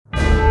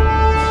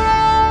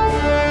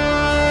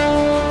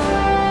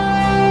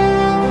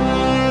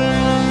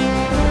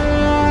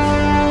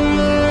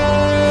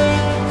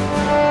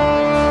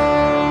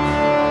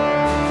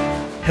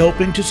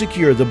helping to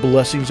secure the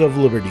blessings of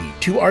liberty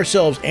to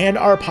ourselves and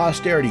our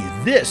posterity.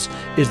 This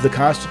is the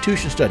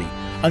Constitution Study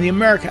on the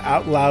America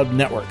Out Loud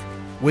Network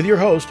with your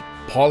host,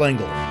 Paul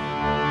Engel.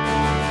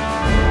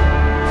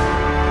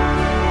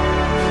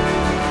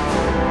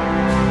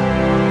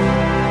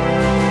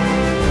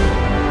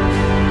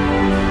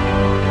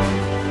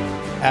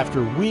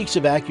 After weeks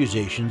of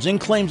accusations and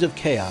claims of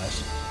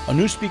chaos, a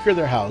new Speaker of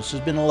their House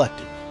has been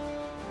elected.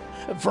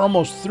 For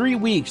almost 3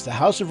 weeks, the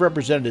House of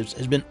Representatives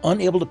has been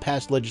unable to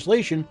pass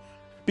legislation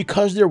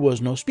because there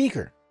was no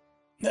Speaker.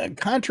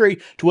 Contrary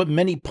to what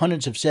many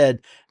pundits have said,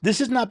 this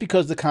is not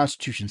because the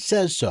Constitution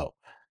says so,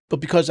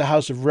 but because the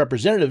House of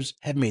Representatives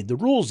have made the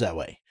rules that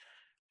way.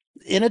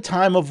 In a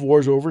time of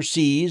wars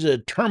overseas,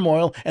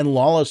 turmoil and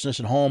lawlessness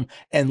at home,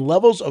 and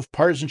levels of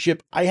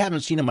partisanship I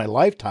haven't seen in my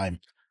lifetime,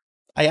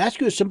 I ask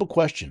you a simple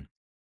question.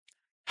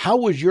 How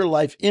was your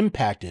life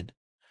impacted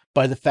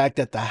by the fact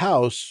that the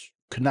House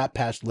could not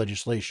pass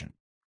legislation?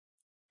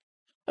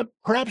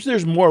 Perhaps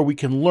there's more we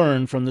can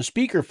learn from the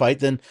speaker fight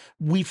than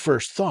we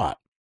first thought.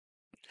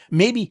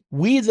 Maybe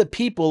we, the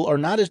people, are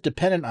not as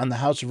dependent on the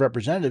House of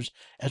Representatives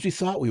as we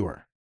thought we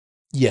were.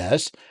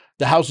 Yes,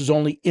 the House is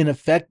only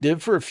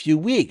ineffective for a few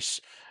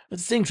weeks.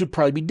 Things would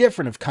probably be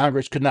different if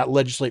Congress could not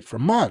legislate for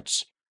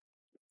months.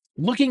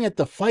 Looking at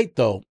the fight,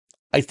 though,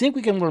 I think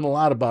we can learn a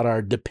lot about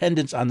our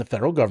dependence on the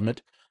federal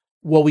government,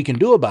 what we can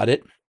do about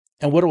it,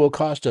 and what it will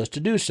cost us to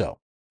do so.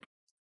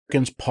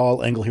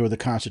 Paul Engel here with the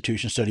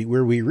Constitution Study,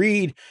 where we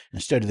read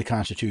and study the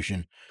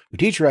Constitution. We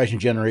teach a rising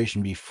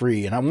generation to be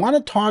free. And I want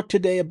to talk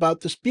today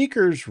about the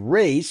Speaker's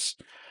race,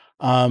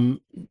 not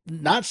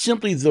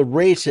simply the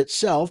race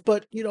itself,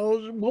 but,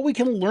 what we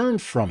can learn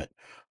from it.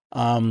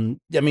 I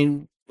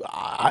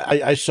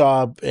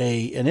saw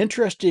an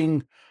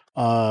interesting,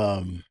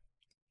 we'll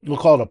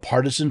call it a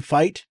partisan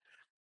fight,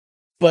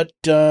 but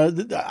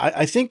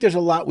I think there's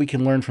a lot we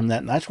can learn from that,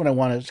 and that's what I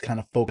want to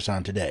kind of focus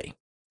on today.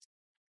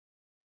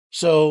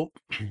 So,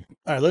 all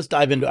right, let's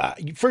dive into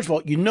it. First of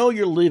all,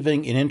 you're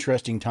living in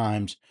interesting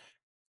times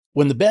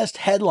when the best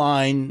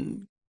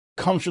headline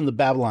comes from the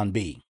Babylon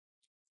Bee.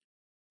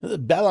 The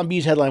Babylon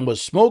Bee's headline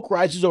was "Smoke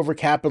Rises Over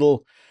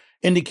Capitol,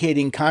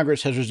 Indicating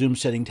Congress Has Resumed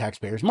Setting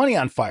Taxpayers' Money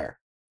on Fire."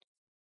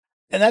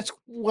 And that's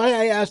why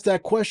I asked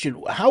that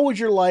question. How was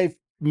your life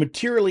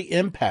materially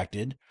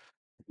impacted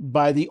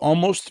by the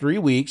almost 3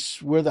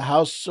 weeks where the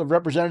House of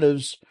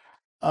Representatives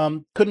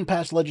couldn't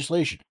pass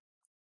legislation?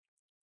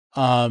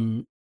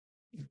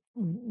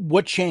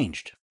 What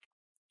changed?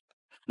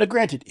 Now,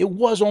 granted, it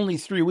was only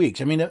 3 weeks.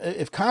 I mean,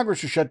 if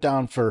Congress was shut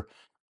down for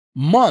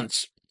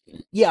months,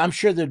 yeah, I'm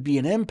sure there'd be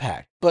an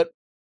impact. But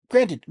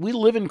granted, we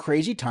live in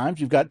crazy times.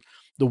 We've got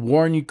the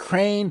war in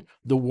Ukraine,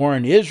 the war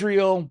in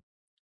Israel.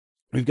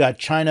 We've got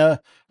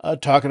China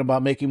talking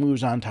about making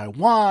moves on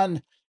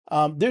Taiwan.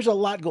 There's a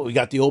lot going. We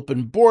got the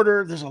open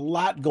border. There's a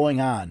lot going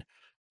on.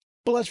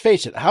 But let's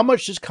face it, how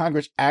much does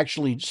Congress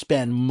actually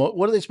spend?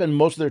 What do they spend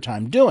most of their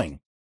time doing?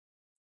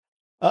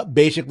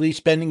 Basically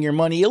spending your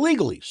money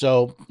illegally.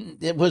 So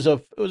it was a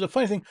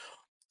funny thing.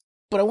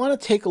 But I want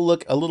to take a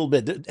look a little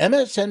bit.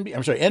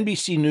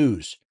 NBC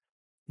News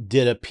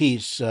did a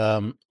piece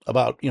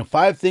about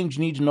 5 things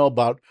you need to know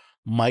about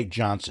Mike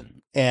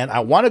Johnson, and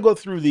I want to go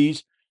through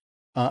these.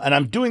 And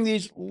I'm doing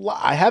these.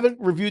 I haven't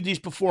reviewed these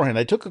beforehand.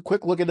 I took a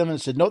quick look at them and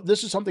said, no,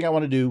 this is something I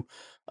want to do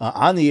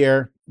on the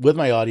air with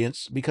my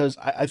audience because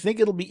I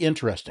think it'll be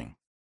interesting.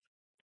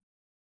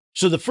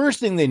 So the first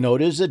thing they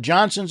note is that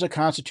Johnson's a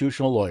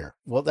constitutional lawyer.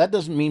 Well, that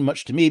doesn't mean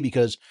much to me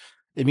because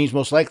it means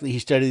most likely he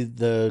studied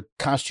the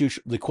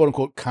Constitution, the quote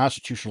unquote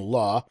constitutional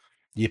law,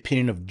 the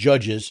opinion of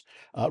judges,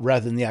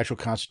 rather than the actual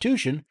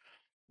Constitution.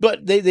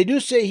 But they do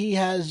say he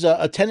has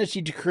a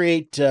tendency to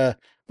create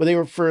what they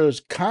refer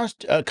as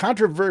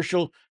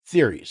controversial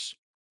theories,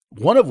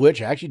 one of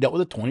which actually dealt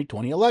with the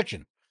 2020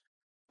 election.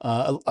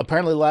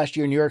 Apparently last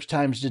year, New York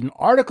Times did an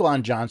article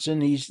on Johnson.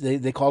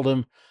 They called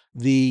him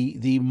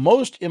the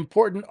most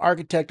important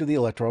architect of the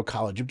Electoral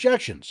College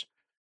objections.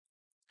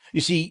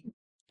 You see,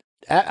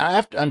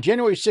 on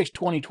January 6,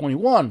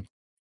 2021,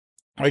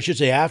 or I should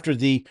say after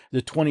the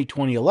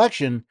 2020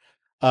 election,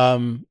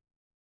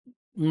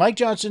 Mike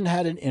Johnson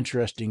had an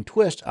interesting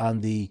twist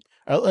on an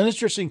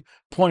interesting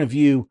point of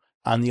view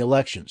on the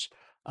elections.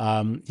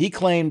 He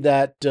claimed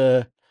that,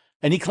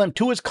 and he claimed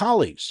to his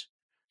colleagues,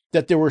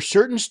 that there were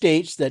certain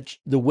states that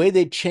the way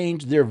they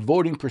changed their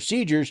voting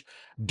procedures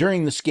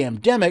during the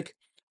scamdemic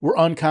were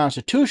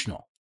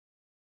unconstitutional.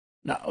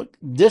 Now,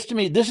 this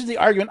is the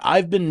argument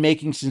I've been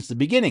making since the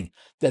beginning,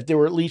 that there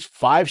were at least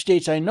 5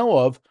 states I know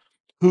of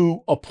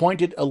who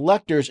appointed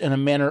electors in a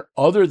manner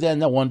other than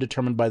the one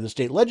determined by the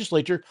state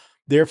legislature.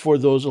 Therefore,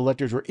 those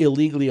electors were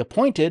illegally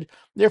appointed.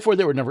 Therefore,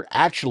 they were never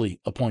actually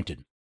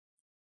appointed.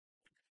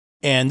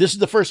 And this is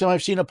the first time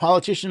I've seen a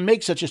politician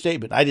make such a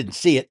statement. I didn't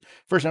see it.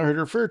 First time I heard it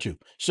referred to.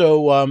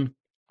 So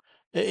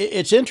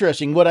it's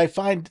interesting. What I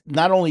find,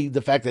 not only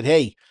the fact that,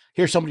 hey,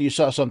 here's somebody who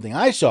saw something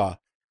I saw,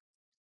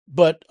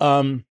 but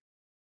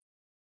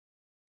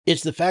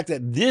it's the fact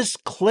that this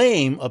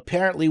claim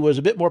apparently was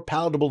a bit more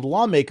palatable to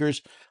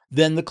lawmakers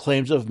than the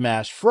claims of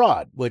mass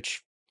fraud,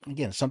 which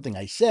Again, something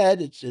I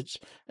said. It's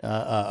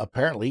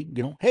apparently,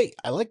 hey,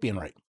 I like being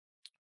right.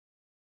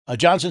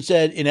 Johnson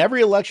said, in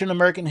every election in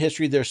American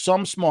history, there's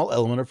some small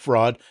element of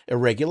fraud,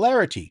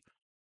 irregularity.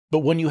 But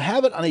when you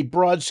have it on a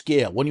broad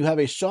scale, when you have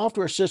a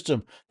software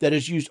system that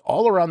is used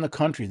all around the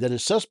country that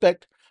is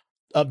suspect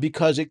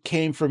because it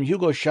came from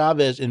Hugo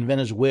Chavez in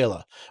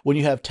Venezuela, when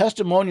you have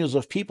testimonials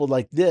of people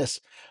like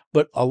this,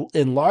 but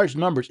in large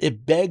numbers,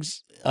 it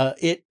begs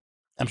it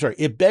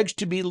begs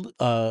to be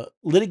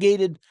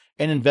litigated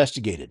and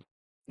investigated.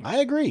 I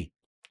agree.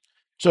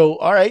 So,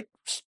 all right,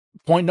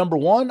 point number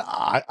one,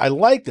 I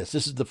like this.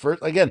 This is the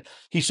first, again,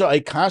 he saw a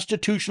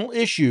constitutional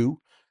issue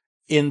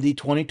in the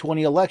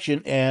 2020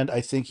 election, and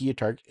I think he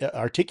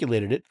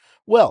articulated it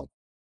well.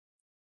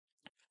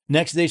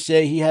 Next, they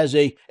say he has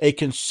a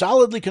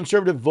solidly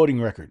conservative voting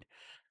record.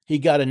 He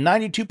got a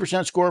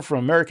 92% score from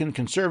American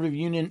Conservative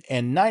Union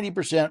and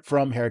 90%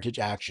 from Heritage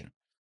Action.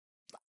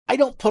 I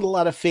don't put a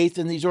lot of faith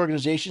in these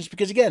organizations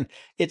because, again,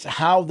 it's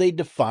how they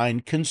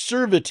define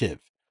conservative.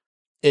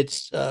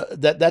 It's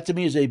that to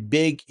me is a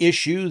big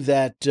issue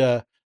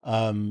that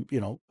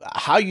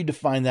how you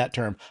define that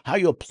term, how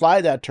you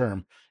apply that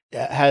term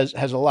has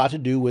a lot to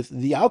do with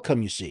the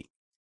outcome you see.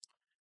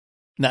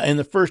 Now, in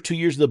the first 2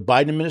 years of the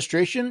Biden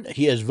administration,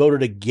 he has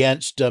voted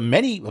against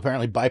many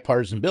apparently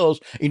bipartisan bills.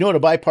 You know what a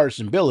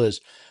bipartisan bill is?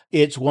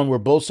 It's one where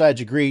both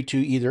sides agree to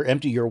either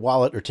empty your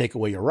wallet or take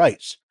away your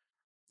rights.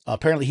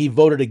 Apparently, he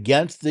voted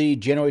against the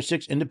January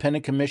 6th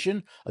Independent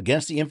Commission,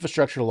 against the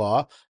infrastructure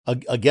law,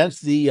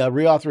 against the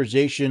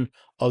reauthorization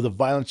of the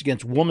Violence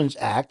Against Women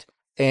Act,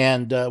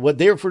 and what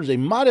they refer to as a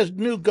modest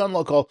new gun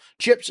law called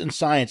Chips and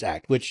Science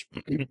Act, which,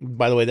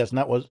 by the way, that's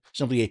not what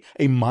simply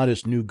a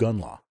modest new gun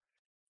law.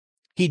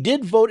 He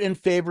did vote in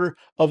favor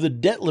of the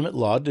debt limit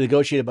law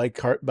negotiated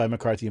by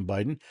McCarthy and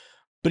Biden,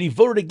 but he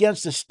voted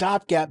against the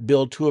stopgap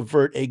bill to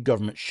avert a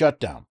government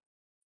shutdown.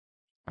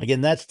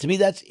 Again, to me,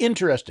 that's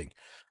interesting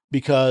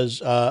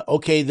because,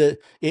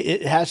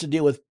 it has to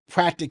deal with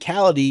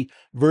practicality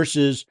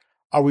versus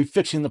are we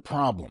fixing the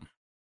problem?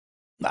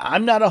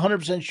 I'm not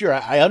 100% sure.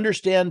 I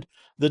understand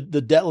the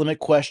debt limit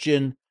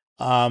question.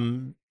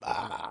 I'm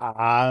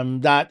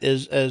not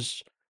as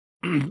as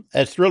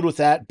thrilled with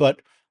that,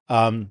 but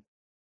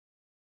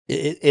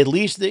at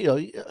least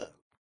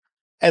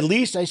at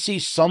least I see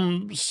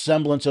some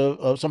semblance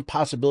of some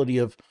possibility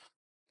of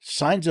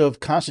signs of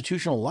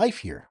constitutional life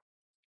here.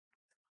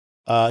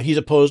 He's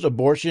opposed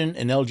abortion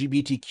and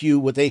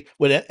LGBTQ. What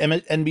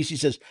NBC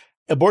says,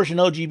 abortion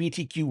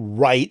LGBTQ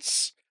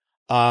rights.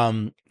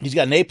 He's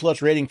got an A+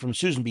 rating from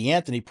Susan B.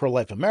 Anthony, Pro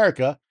Life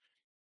America.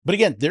 But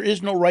again, there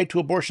is no right to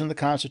abortion in the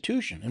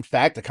Constitution. In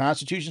fact, the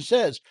Constitution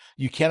says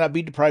you cannot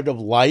be deprived of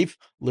life,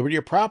 liberty,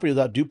 or property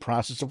without due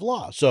process of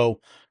law. So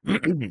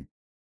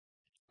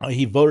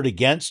he voted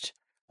against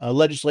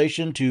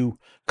legislation to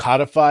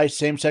codify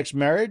same-sex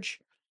marriage.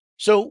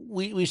 So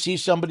we see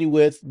somebody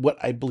with what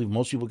I believe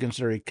most people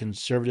consider a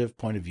conservative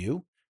point of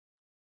view.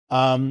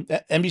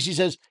 NBC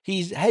says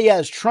he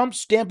has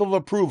Trump's stamp of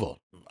approval.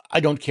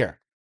 I don't care.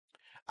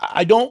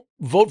 I don't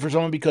vote for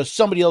someone because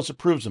somebody else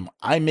approves them.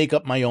 I make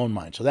up my own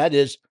mind. So that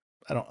is,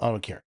 I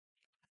don't care.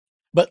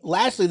 But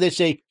lastly, they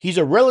say he's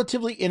a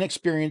relatively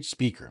inexperienced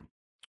speaker.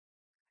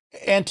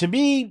 And to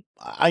me,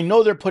 I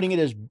know they're putting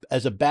it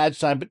as a bad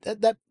sign, but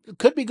that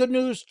could be good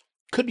news,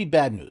 could be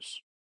bad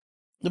news.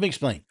 Let me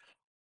explain.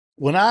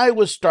 When I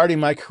was starting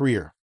my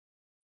career,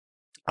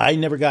 I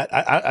never got.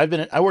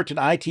 I worked in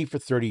IT for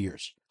 30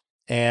 years,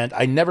 and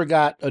I never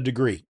got a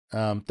degree.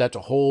 That's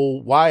a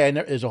whole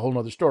is a whole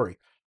nother story.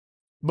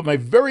 But my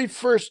very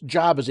first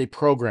job as a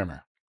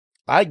programmer,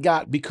 I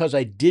got because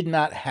I did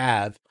not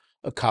have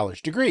a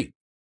college degree.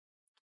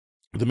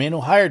 The man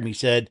who hired me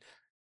said,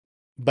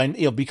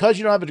 because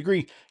you don't have a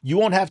degree, you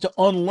won't have to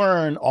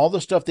unlearn all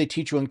the stuff they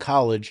teach you in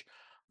college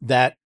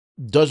that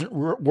doesn't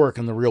work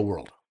in the real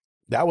world.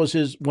 That was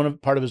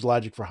part of his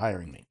logic for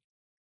hiring me.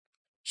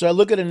 So I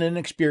look at an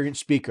inexperienced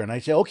speaker and I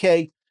say,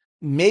 okay,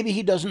 maybe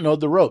he doesn't know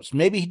the ropes.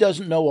 Maybe he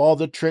doesn't know all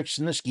the tricks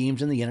and the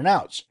schemes and the in and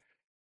outs.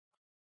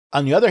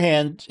 On the other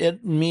hand,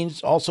 it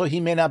means also he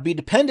may not be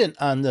dependent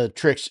on the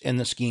tricks and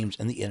the schemes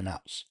and the in and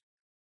outs.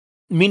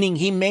 Meaning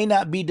he may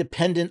not be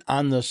dependent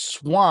on the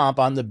swamp,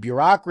 on the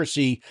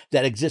bureaucracy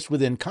that exists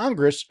within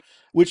Congress,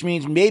 which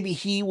means maybe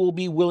he will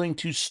be willing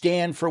to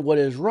stand for what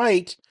is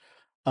right,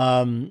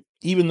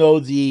 even though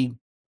the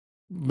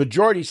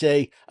majority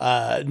say,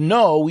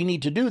 no, we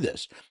need to do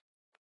this.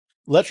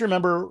 Let's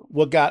remember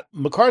what got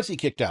McCarthy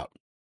kicked out.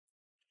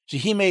 So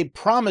he made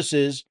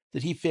promises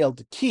that he failed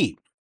to keep.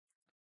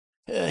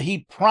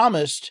 He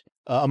promised,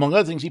 among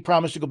other things, he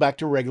promised to go back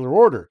to regular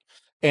order.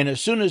 And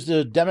as soon as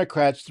the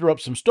Democrats threw up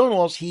some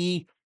stonewalls,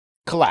 he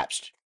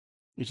collapsed.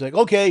 He's like,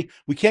 okay,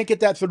 we can't get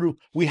that through.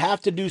 We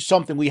have to do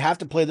something. We have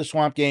to play the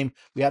swamp game.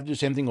 We have to do the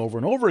same thing over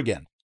and over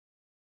again.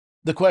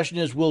 The question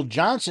is, will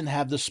Johnson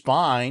have the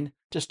spine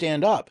to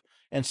stand up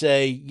and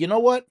say, you know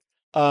what?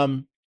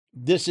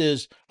 This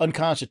is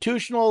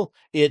unconstitutional.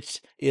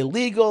 It's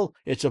illegal.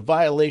 It's a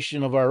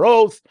violation of our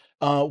oath.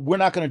 We're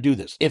not going to do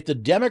this. If the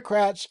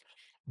Democrats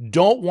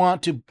don't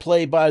want to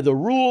play by the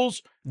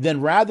rules,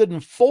 then rather than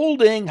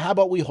folding, how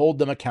about we hold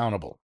them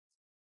accountable?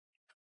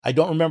 I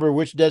don't remember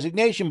which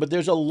designation, but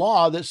there's a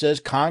law that says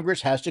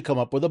Congress has to come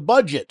up with a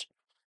budget.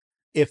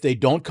 If they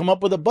don't come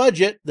up with a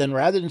budget, then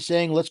rather than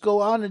saying let's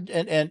go on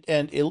and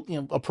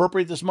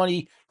appropriate this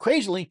money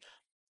crazily,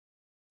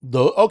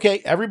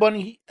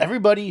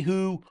 everybody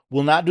who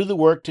will not do the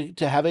work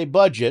to have a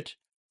budget,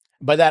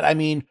 by that I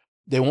mean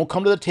they won't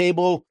come to the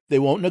table, they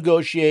won't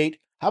negotiate.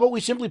 How about we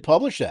simply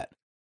publish that?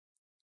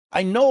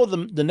 I know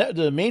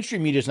the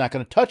mainstream media is not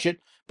going to touch it,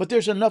 but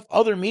there's enough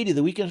other media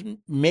that we can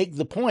make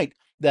the point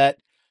that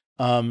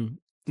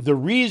the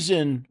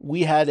reason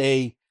we had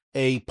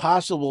a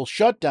possible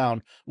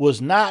shutdown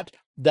was not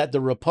that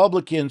the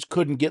Republicans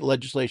couldn't get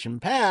legislation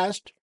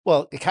passed.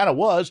 Well, it kind of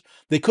was.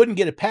 They couldn't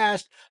get it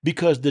passed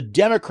because the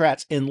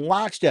Democrats in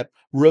lockstep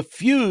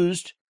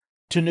refused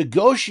to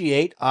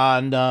negotiate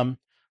on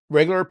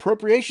regular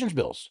appropriations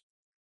bills.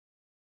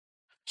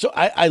 So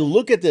I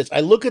look at this,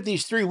 I look at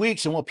these 3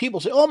 weeks, and when people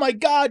say, oh my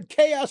God,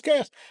 chaos,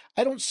 chaos,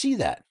 I don't see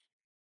that.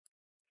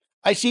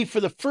 I see for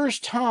the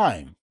first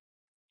time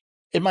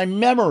in my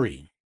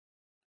memory,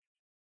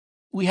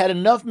 we had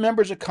enough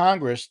members of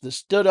Congress that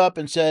stood up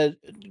and said,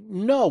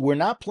 no, we're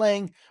not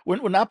playing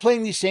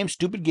these same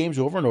stupid games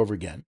over and over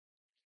again.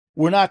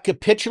 We're not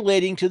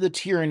capitulating to the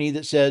tyranny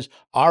that says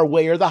our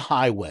way or the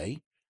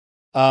highway.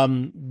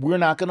 We're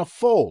not going to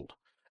fold.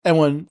 And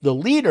when the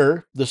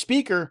leader, the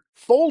speaker,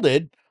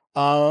 folded,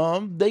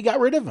 they got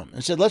rid of him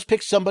and said, let's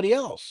pick somebody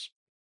else.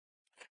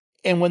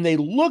 And when they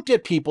looked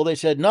at people, they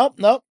said, nope,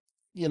 nope,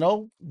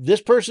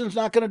 this person's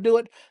not going to do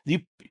it.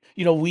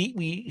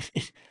 We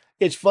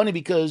it's funny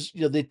because,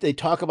 they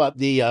talk about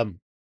the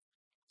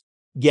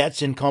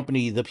Getz and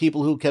company, the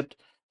people who kept,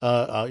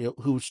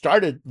 who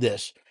started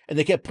this, and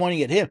they kept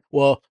pointing at him.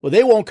 Well,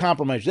 they won't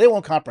compromise. They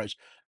won't compromise.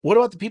 What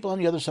about the people on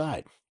the other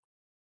side?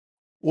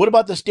 What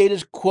about the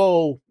status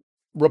quo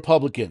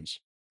Republicans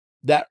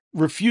that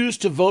refuse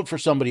to vote for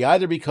somebody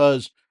either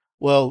because,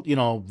 well,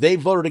 they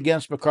voted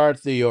against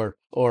McCarthy or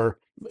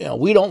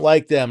we don't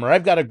like them or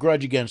I've got a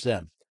grudge against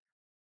them?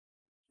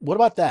 What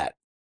about that?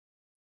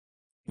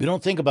 We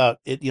don't think about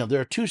it.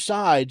 There are two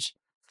sides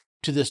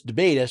to this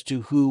debate as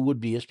to who would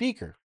be a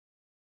speaker.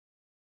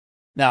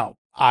 Now,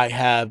 I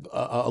have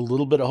a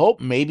little bit of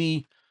hope.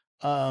 Maybe,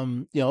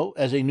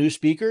 as a new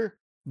speaker,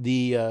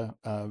 the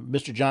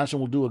Mr. Johnson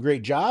will do a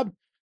great job.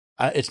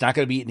 It's not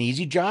going to be an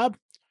easy job.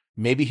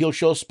 Maybe he'll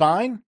show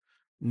spine.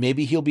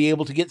 Maybe he'll be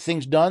able to get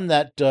things done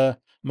that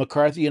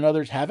McCarthy and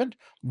others haven't.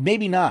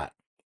 Maybe not.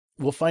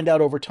 We'll find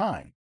out over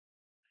time.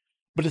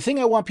 But the thing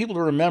I want people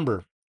to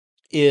remember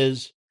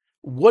is,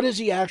 what is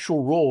the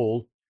actual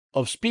role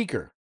of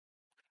speaker?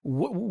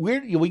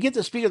 Where we get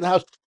the Speaker of the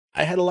House.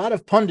 I heard a lot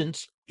of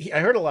pundits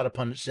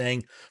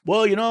saying,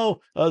 well,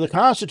 the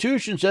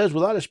Constitution says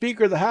without a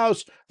Speaker of the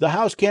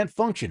House can't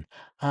function.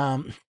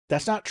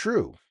 That's not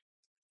true.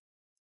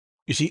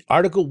 You see,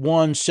 Article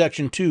 1,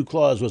 Section 2,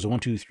 Clause was 1,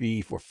 2,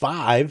 3, 4,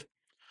 5,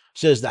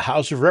 says the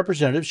House of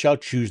Representatives shall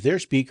choose their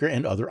Speaker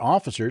and other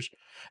officers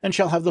and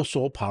shall have the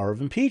sole power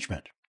of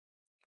impeachment.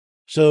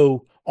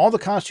 So all the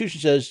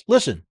Constitution says,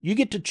 listen, you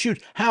get to choose,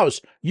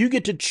 House, you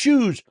get to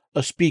choose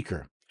a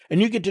Speaker,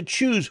 and you get to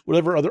choose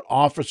whatever other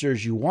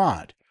officers you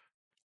want.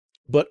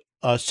 But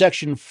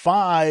Section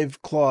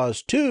 5,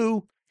 Clause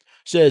 2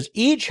 says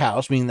each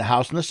House, meaning the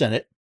House and the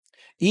Senate,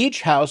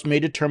 each House may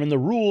determine the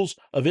rules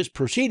of its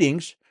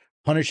proceedings,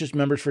 punish its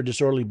members for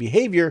disorderly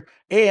behavior,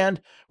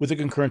 and, with the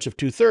concurrence of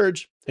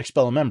 2/3,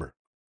 expel a member.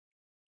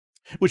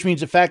 Which means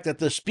the fact that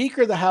the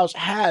Speaker of the House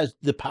has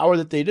the power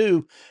that they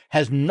do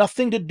has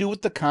nothing to do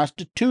with the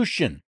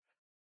Constitution.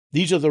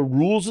 These are the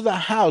rules of the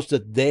House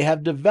that they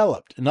have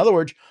developed. In other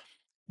words,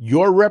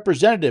 your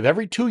representative,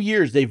 every 2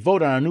 years, they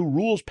vote on a new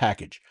rules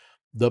package.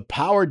 The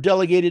power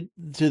delegated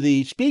to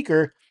the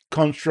Speaker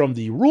comes from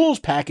the rules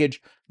package,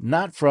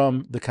 not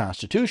from the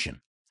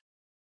Constitution.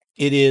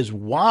 It is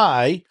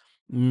why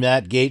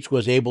Matt Gaetz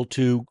was able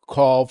to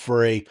call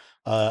for vacate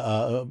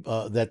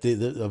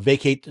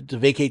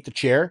the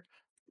chair.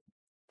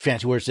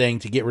 Fancy word saying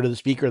to get rid of the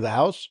Speaker of the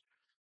House.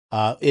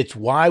 It's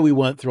why we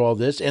went through all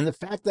this, and the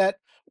fact that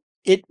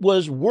it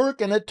was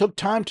work and it took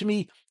time to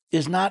me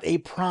is not a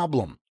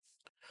problem,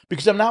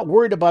 because I'm not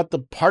worried about the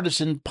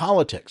partisan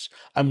politics.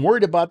 I'm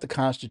worried about the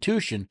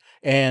Constitution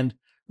and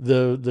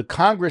the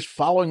Congress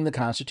following the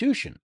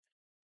Constitution.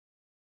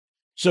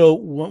 So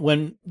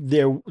when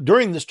they're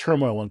during this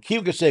turmoil, when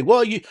people could say,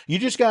 well, you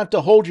just got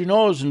to hold your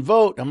nose and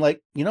vote, I'm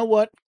like, you know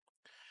what?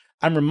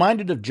 I'm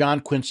reminded of John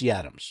Quincy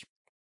Adams.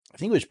 I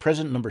think he was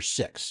president number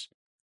 6.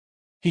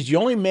 He's the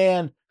only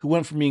man who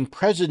went from being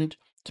president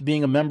to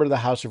being a member of the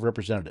House of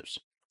Representatives.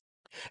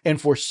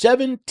 And for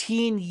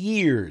 17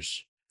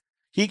 years,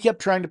 he kept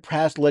trying to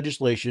pass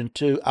legislation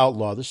to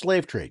outlaw the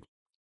slave trade.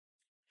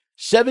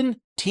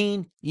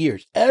 17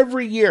 years.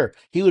 Every year,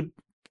 he would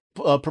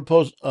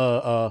propose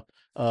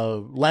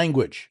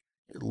language,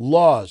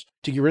 laws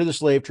to get rid of the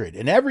slave trade.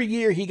 And every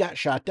year he got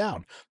shot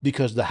down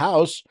because the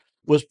House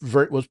was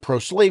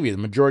pro-slavery, the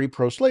majority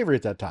pro-slavery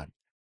at that time.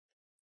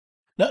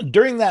 Now,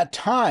 during that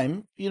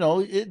time, he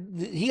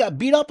got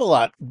beat up a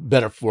lot,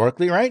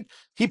 metaphorically, right?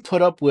 He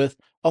put up with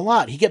a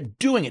lot. He kept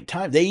doing it.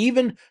 They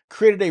even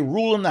created a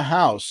rule in the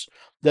House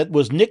that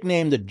was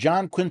nicknamed the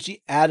John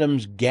Quincy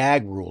Adams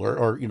gag rule,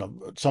 or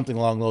something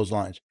along those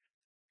lines,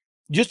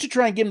 just to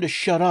try and get him to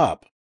shut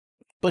up.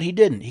 But he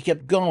didn't. He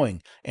kept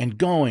going and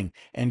going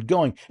and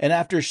going. And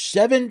after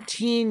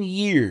 17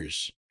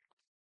 years,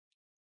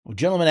 a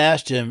gentleman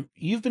asked him,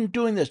 "You've been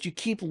doing this. You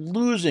keep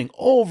losing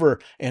over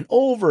and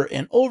over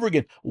and over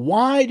again.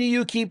 Why do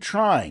you keep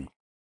trying?"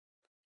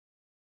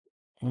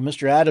 Well,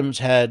 Mr. Adams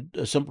had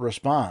a simple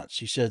response.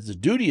 He said, "The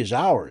duty is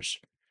ours.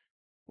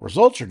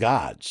 Results are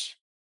God's.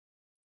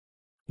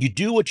 You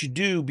do what you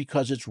do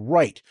because it's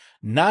right,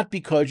 not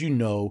because you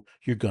know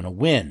you're going to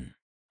win.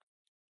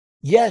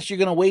 Yes, you're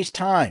going to waste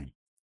time.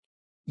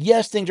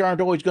 Yes, things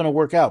aren't always going to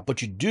work out,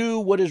 but you do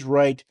what is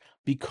right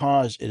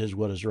because it is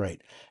what is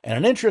right." And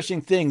an interesting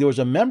thing, there was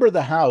a member of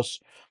the House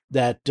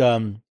that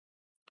kind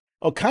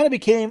of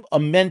became a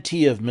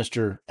mentee of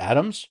Mr.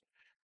 Adams.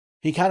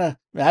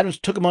 Adams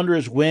took him under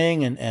his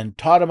wing and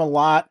taught him a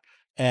lot.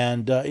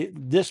 And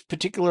this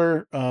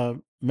particular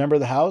member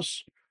of the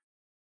House,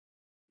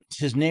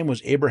 his name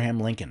was Abraham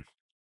Lincoln.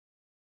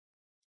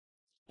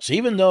 So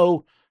even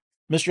though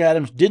Mr.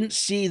 Adams didn't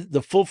see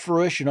the full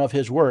fruition of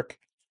his work,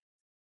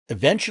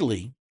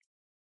 eventually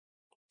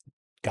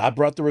God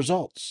brought the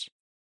results.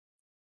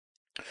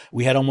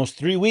 We had almost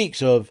 3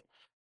 weeks of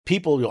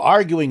people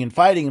arguing and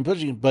fighting and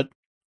pushing, but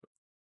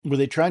were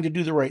they trying to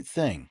do the right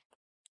thing?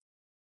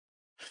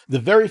 The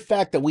very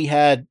fact that we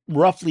had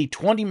roughly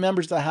 20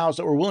 members of the House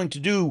that were willing to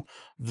do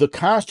the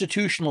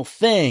constitutional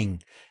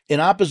thing in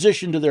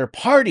opposition to their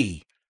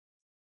party,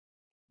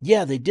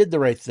 yeah, they did the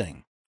right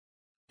thing.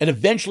 And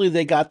eventually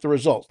they got the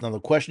results. Now, the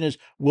question is,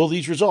 will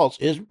these results,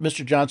 is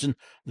Mr. Johnson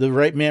the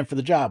right man for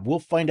the job? We'll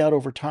find out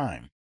over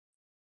time.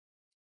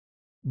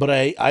 But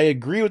I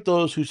agree with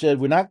those who said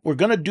we're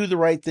going to do the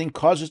right thing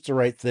because it's the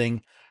right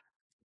thing,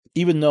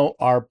 even though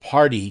our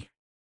party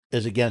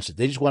is against it.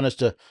 They just want us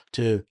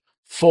to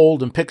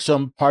fold and pick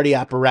some party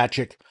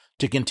apparatchik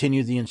to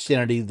continue the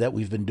insanity that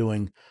we've been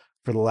doing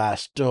for the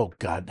last, oh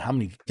God, how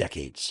many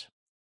decades?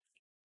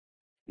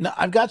 Now,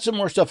 I've got some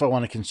more stuff I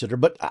want to consider,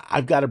 but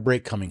I've got a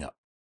break coming up.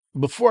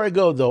 Before I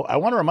go, though, I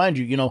want to remind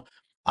you,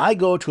 I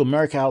go to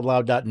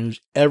AmericaOutloud.news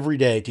every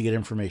day to get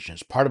information.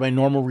 It's part of my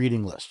normal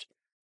reading list.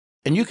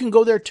 And you can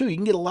go there too. You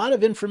can get a lot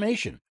of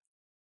information.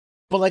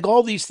 But like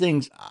all these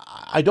things,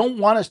 I don't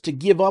want us to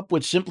give up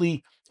with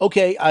simply,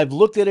 okay, I've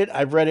looked at it,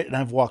 I've read it, and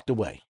I've walked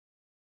away.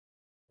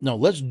 No,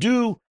 let's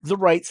do the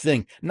right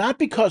thing. Not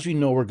because we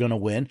know we're going to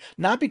win,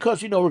 not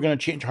because we know we're going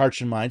to change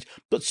hearts and minds,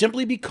 but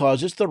simply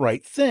because it's the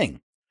right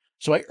thing.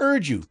 So I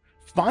urge you,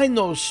 find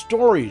those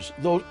stories,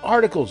 those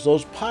articles,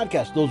 those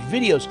podcasts, those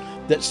videos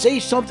that say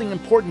something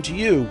important to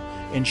you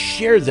and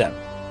share them.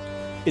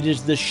 It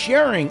is the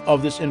sharing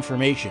of this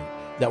information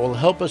that will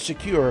help us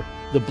secure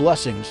the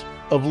blessings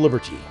of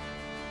liberty.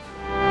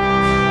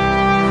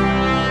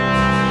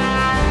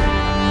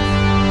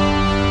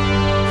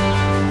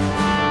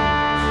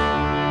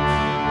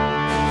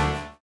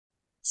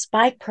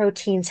 Spike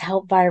proteins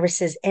help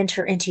viruses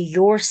enter into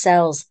your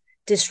cells,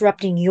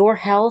 disrupting your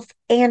health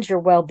and your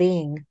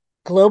well-being.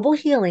 Global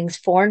Healing's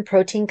Foreign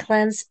Protein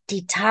Cleanse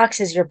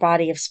detoxes your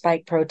body of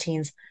spike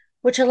proteins,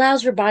 which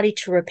allows your body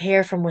to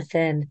repair from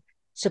within,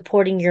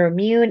 supporting your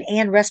immune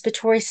and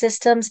respiratory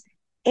systems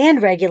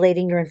and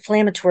regulating your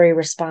inflammatory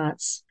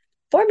response.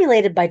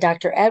 Formulated by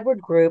Dr.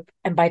 Edward Group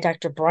and by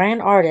Dr. Brian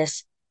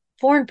Ardis,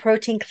 Foreign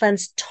Protein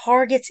Cleanse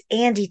targets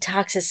and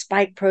detoxes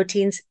spike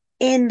proteins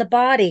in the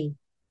body.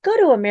 Go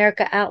to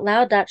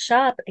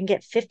AmericaOutloud.shop and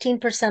get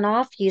 15%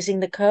 off using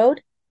the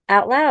code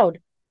OUTLOUD.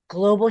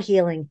 Global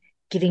Healing,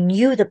 giving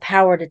you the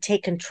power to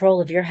take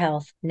control of your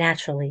health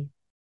naturally.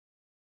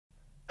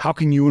 How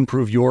can you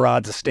improve your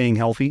odds of staying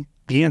healthy?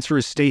 The answer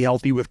is stay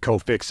healthy with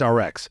Cofix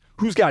RX.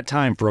 Who's got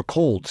time for a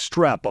cold,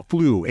 strep, a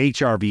flu,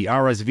 HRV,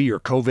 RSV, or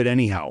COVID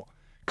anyhow?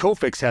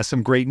 Cofix has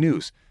some great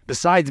news.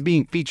 Besides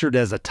being featured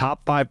as a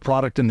top 5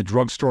 product in the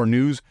drugstore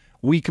news,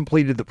 we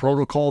completed the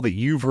protocol that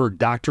you've heard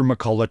Dr.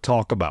 McCullough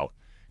talk about.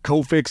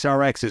 Cofix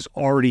RX is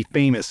already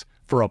famous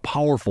for a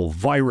powerful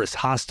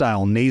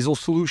virus-hostile nasal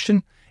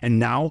solution, and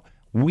now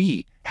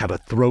we have a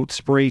throat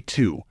spray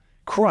too.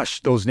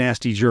 Crush those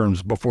nasty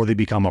germs before they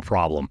become a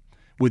problem.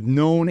 With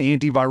known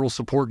antiviral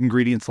support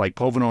ingredients like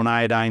povidone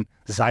iodine,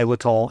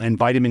 xylitol, and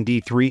vitamin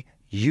D3,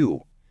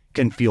 you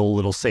can feel a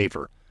little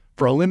safer.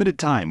 For a limited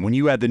time, when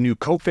you add the new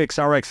Cofix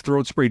RX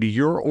throat spray to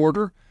your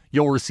order,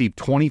 you'll receive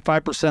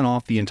 25%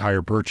 off the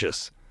entire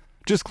purchase.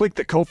 Just click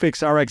the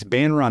Cofix RX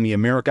banner on the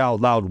America Out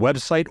Loud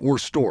website or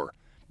store.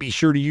 Be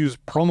sure to use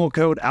promo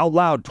code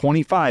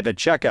OUTLOUD25 at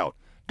checkout.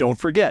 Don't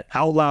forget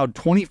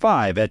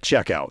OUTLOUD25 at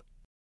checkout.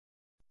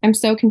 I'm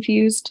so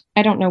confused.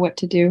 I don't know what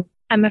to do.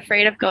 I'm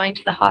afraid of going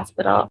to the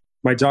hospital.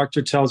 My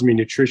doctor tells me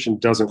nutrition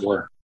doesn't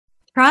work.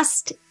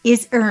 Trust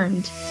is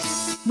earned.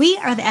 We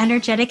are the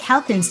Energetic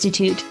Health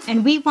Institute,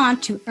 and we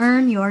want to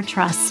earn your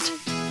trust.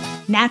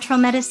 natural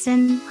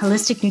medicine,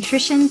 holistic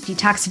nutrition,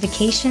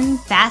 detoxification,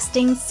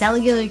 fasting,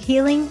 cellular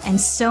healing, and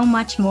so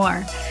much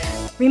more.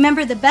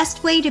 Remember, the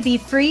best way to be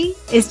free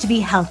is to be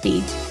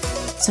healthy.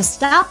 So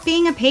stop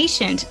being a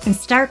patient and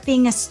start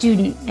being a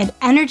student at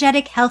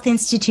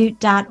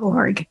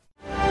energetichealthinstitute.org.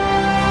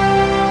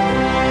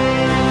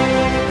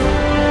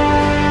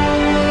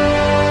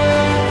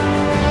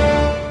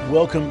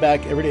 Welcome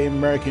back, everyday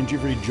Americans.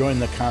 You've already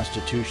joined the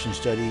Constitution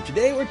study.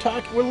 Today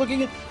we're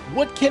looking at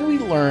what can we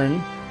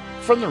learn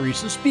from the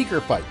recent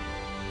speaker fight.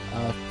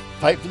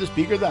 Fight for the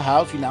Speaker of the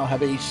House. We now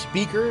have a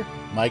speaker,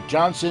 Mike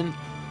Johnson.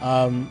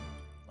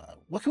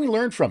 What can we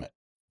learn from it?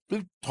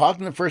 We've talked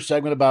in the first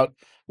segment about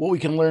what we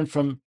can learn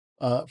from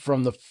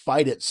the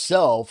fight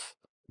itself.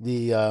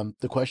 The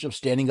question of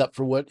standing up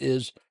for what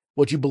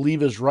you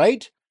believe is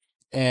right,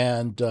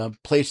 and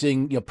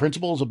placing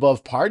principles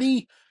above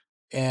party.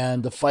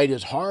 And the fight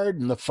is hard,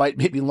 and the fight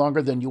may be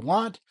longer than you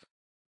want,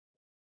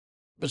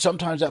 but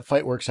sometimes that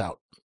fight works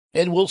out.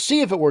 And we'll see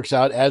if it works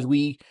out as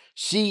we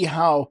see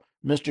how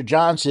Mr.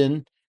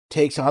 Johnson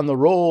takes on the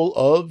role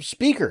of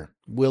speaker.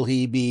 Will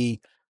he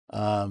be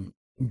able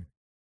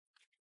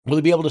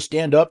to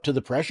stand up to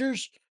the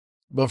pressures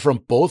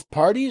from both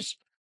parties?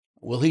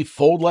 Will he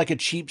fold like a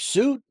cheap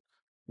suit?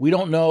 We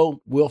don't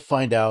know. We'll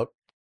find out.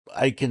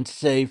 I can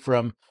say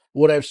from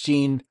what I've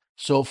seen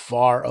so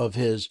far of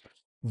his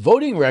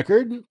voting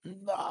record,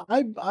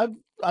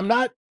 I'm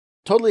not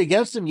totally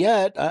against him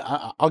yet.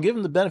 I'll give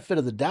him the benefit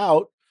of the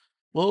doubt.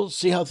 We'll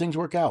see how things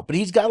work out. But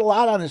he's got a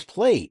lot on his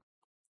plate.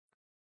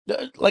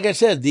 Like I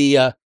said,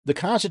 the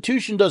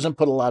Constitution doesn't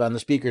put a lot on the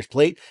Speaker's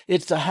plate.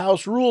 It's the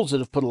House rules that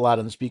have put a lot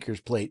on the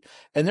Speaker's plate.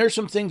 And there's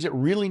some things that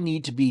really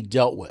need to be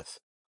dealt with.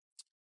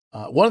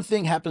 One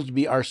thing happens to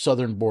be our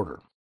southern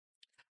border.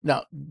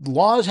 Now,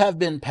 laws have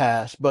been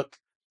passed, but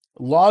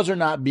laws are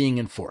not being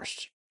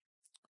enforced.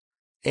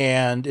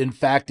 And in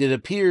fact, it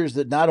appears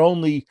that not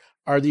only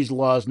are these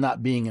laws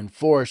not being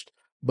enforced,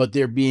 but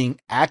they're being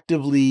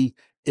actively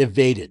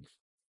evaded.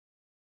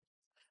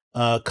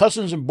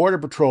 Customs and Border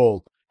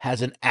Patrol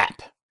has an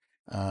app,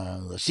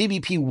 the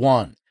CBP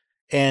One.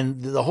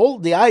 And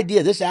the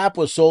idea, this app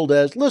was sold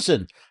as,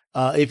 listen,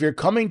 if you're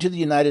coming to the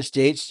United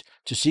States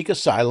to seek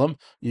asylum,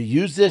 you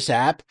use this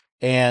app,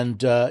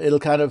 and it'll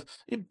kind of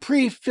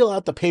pre-fill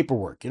out the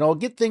paperwork,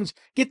 get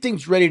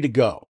things ready to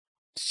go.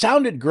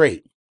 Sounded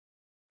great.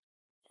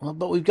 Well,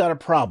 but we've got a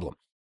problem.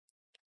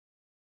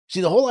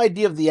 See, the whole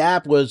idea of the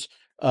app was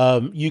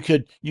you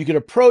could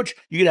approach,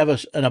 you could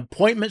have an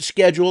appointment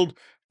scheduled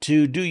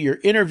to do your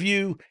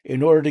interview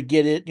in order to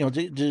get it,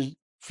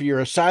 for your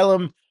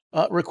asylum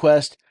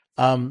request.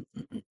 But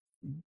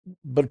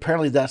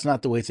apparently that's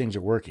not the way things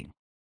are working.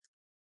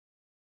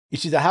 You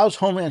see, the House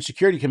Homeland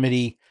Security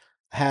Committee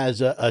has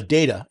a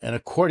data, and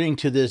according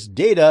to this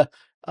data,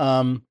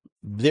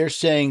 they're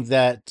saying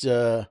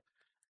that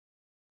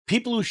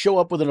people who show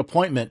up with an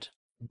appointment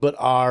but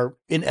are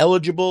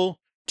ineligible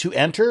to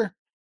enter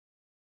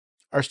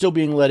are still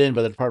being let in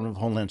by the Department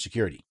of Homeland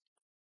Security.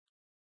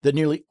 That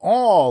nearly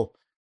all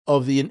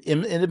of the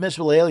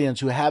inadmissible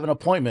aliens who have an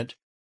appointment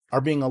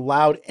are being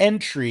allowed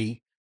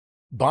entry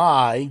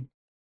by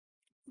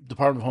the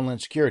Department of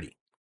Homeland Security.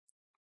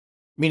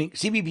 Meaning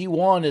CBP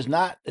 1 is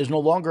no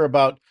longer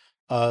about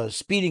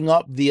speeding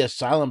up the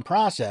asylum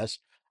process.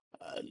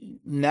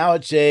 Now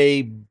it's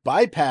a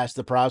bypass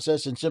the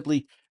process and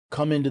simply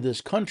come into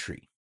this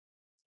country.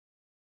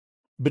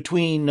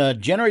 Between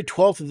January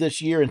 12th of this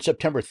year and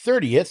September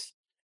 30th,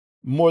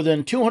 more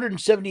than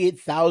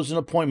 278,000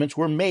 appointments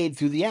were made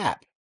through the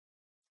app.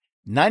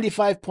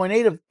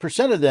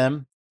 95.8% of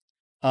them,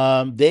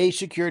 they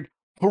secured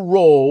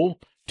parole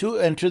to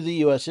enter the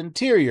U.S.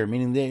 interior,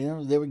 meaning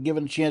they were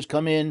given a chance,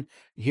 come in,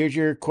 here's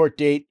your court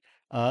date,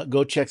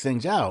 go check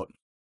things out.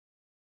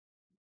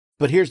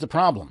 But here's the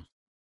problem.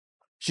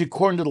 See,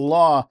 according to the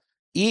law,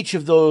 each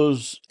of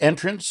those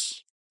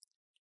entrants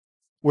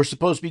were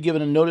supposed to be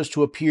given a notice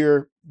to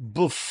appear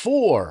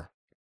before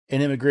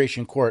an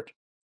immigration court,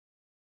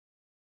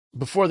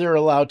 before they're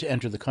allowed to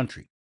enter the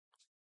country.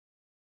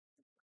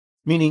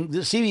 Meaning the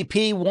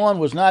CBP 1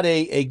 was not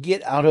a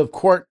get out of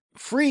court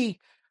free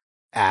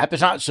app.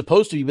 It's not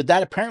supposed to be, but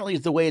that apparently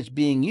is the way it's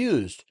being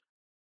used.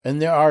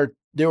 And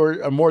there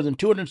were more than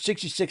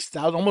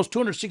 266,000, almost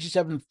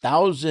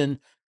 267,000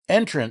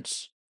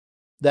 entrants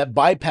that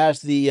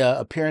bypassed the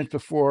appearance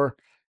before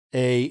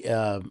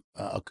an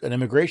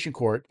immigration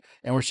court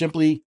and were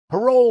simply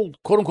paroled,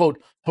 quote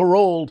unquote,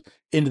 paroled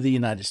into the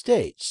United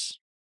States.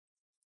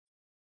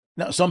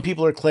 Now, some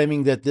people are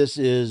claiming that this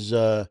is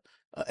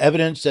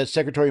evidence that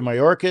Secretary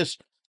Mayorkas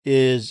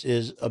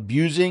is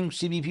abusing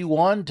CBP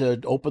 1 to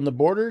open the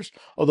borders,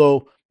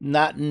 although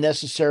not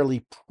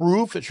necessarily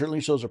proof. It certainly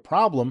shows a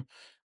problem.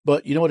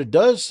 But you know what it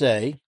does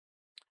say?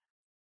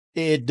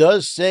 It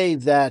does say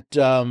that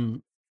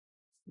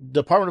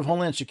Department of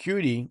Homeland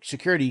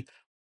Security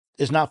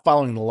is not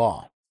following the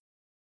law,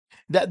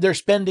 that they're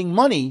spending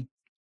money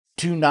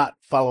to not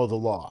follow the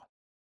law.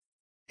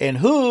 And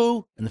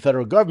who in the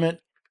federal government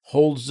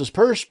holds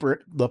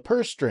the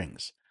purse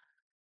strings?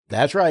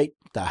 That's right,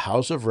 the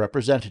House of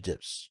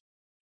Representatives.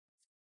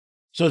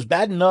 So it's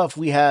bad enough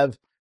we have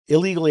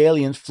illegal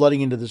aliens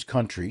flooding into this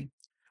country.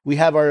 We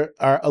have our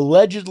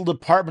alleged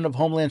Department of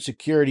Homeland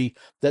Security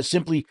that's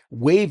simply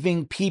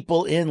waving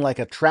people in like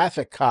a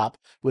traffic cop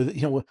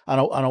with, on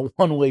a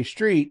one-way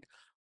street.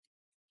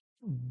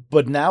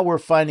 But now we're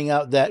finding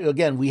out that,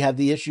 again, we have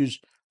the issues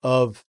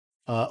of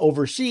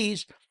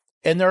overseas,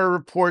 and there are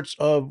reports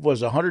of,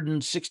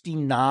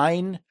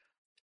 169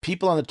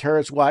 people on the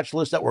terrorist watch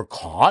list that were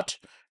caught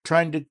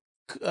trying to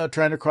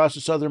cross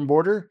the southern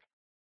border.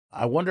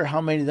 I wonder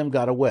how many of them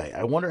got away.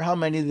 I wonder how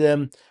many of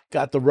them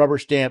got the rubber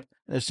stamp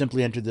and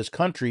simply entered this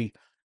country.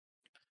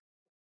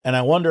 And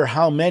I wonder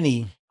how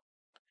many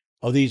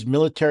of these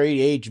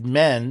military-aged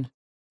men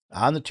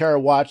on the terror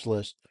watch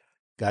list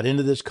got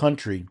into this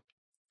country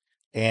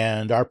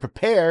and are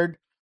prepared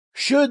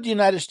should the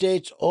United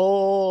States,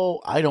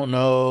 I don't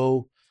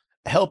know,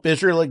 help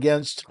Israel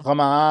against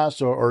Hamas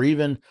or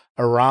even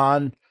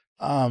Iran.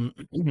 How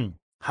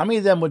many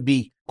of them would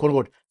be, quote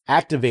unquote,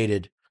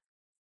 activated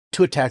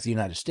to attack the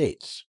United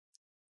States?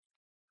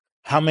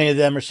 How many of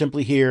them are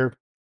simply here,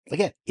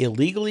 again,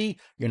 illegally?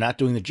 You're not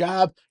doing the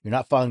job. You're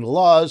not following the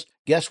laws.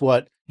 Guess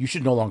what? You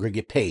should no longer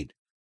get paid.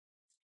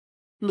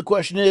 And the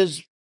question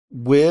is,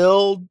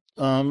 will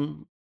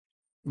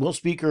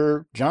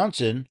Speaker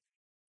Johnson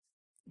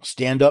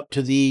stand up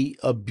to the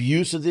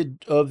abuse of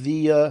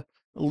the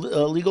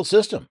legal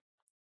system?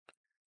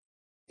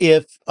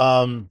 If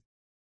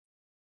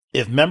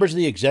members of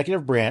the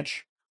executive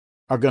branch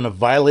are going to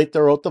violate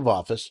their oath of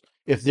office,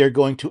 if they're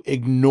going to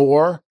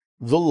ignore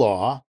the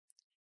law,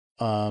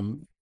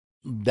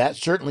 that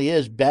certainly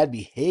is bad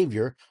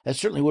behavior. That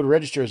certainly would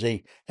register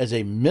as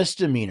a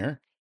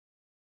misdemeanor.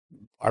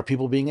 Are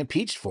people being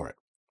impeached for it?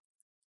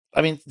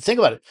 I mean, think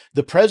about it.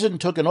 The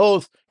president took an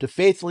oath to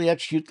faithfully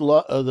execute the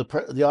law of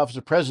the office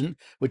of president,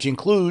 which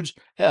includes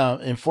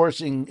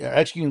executing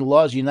the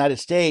laws of the United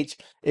States.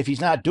 If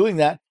he's not doing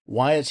that,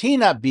 why is he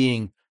not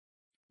being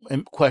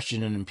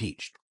questioned and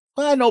impeached?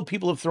 Well, I know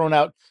people have thrown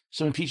out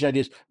some impeachment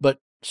ideas, but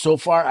so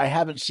far I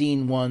haven't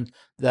seen one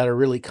that are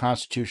really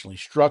constitutionally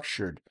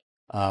structured,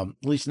 at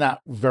least not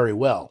very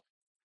well.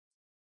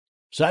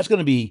 So that's going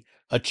to be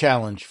a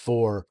challenge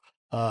for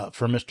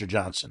Mr.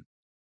 Johnson.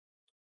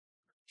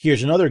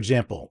 Here's another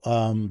example.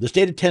 The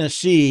state of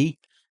Tennessee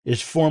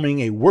is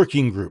forming a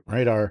working group,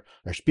 right? Our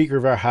Speaker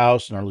of our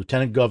House and our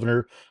Lieutenant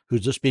Governor,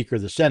 who's the Speaker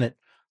of the Senate,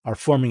 are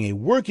forming a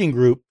working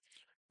group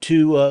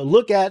to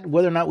look at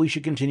whether or not we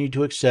should continue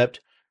to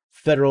accept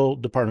federal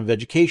Department of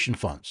Education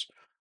funds.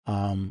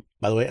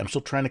 By the way, I'm still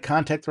trying to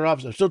contact their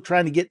office. I'm still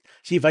trying to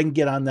see if I can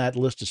get on that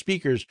list of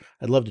speakers.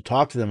 I'd love to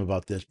talk to them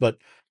about this. But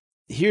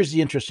here's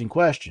the interesting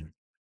question,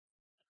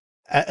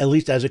 at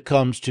least as it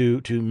comes to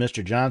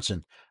Mr.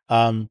 Johnson.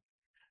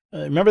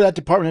 Remember that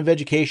Department of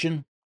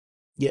Education?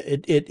 Yeah,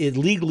 it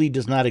legally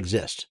does not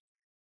exist.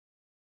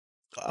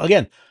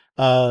 Again,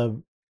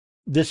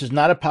 this is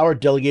not a power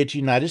delegated to the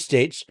United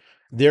States.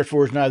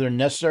 Therefore, it's neither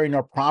necessary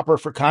nor proper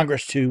for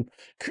Congress to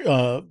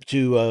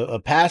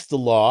pass the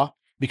law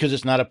because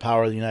it's not a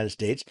power of the United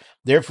States.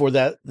 Therefore,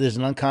 that is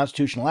an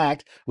unconstitutional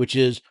act, which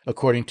is,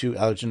 according to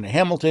Alexander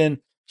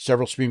Hamilton,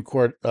 several Supreme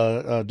Court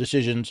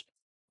decisions,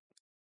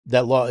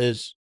 that law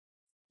is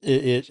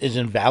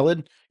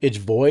invalid. It's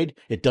void.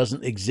 It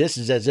doesn't exist.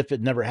 It's as if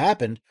it never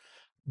happened.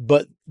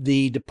 But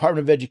the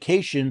Department of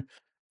Education,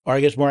 or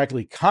I guess more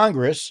accurately,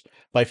 Congress,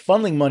 by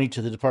funneling money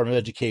to the Department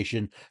of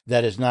Education,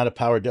 that is not a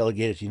power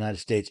delegated to the United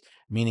States,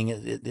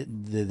 meaning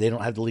they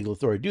don't have the legal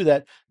authority to do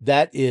that.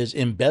 That is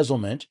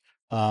embezzlement.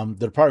 The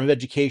Department of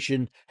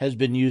Education has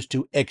been used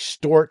to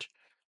extort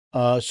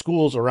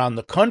schools around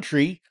the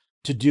country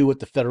to do what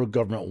the federal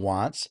government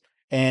wants,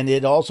 and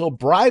it also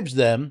bribes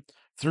them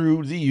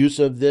through the use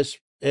of this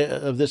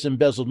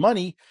embezzled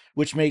money,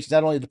 which makes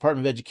not only the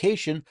Department of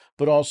Education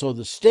but also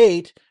the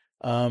state,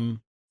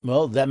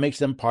 that makes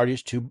them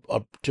parties to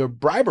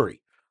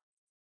bribery.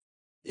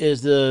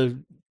 Is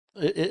the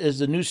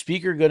new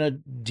speaker going to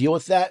deal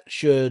with that?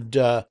 Should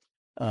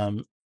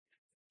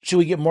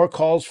we get more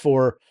calls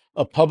for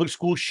public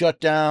school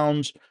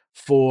shutdowns,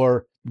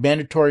 for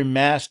mandatory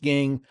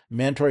masking,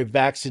 mandatory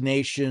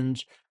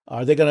vaccinations?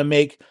 Are they going to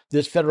make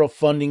this federal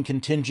funding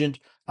contingent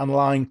on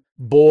allowing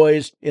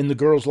boys in the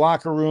girls'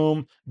 locker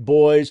room,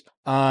 boys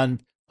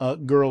on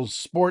girls'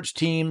 sports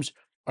teams?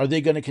 Are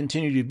they going to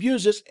continue to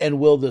abuse this? And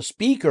will the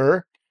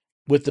speaker,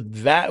 with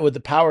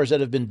the powers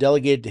that have been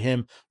delegated to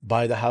him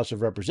by the House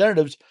of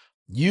Representatives,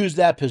 use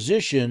that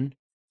position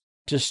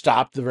to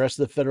stop the rest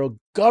of the federal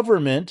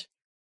government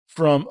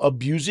from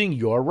abusing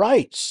your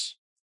rights?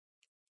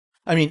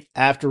 I mean,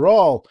 after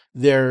all,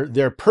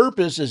 their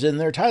purpose is in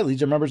their title.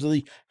 These are members of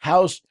the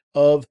House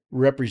of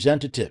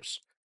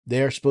Representatives.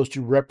 They are supposed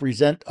to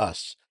represent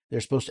us.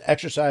 They're supposed to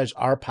exercise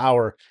our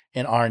power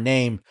in our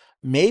name.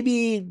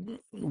 Maybe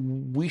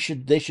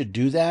they should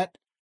do that.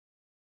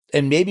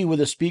 And maybe with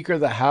a Speaker of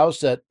the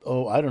House that,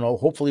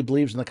 hopefully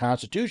believes in the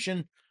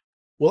Constitution,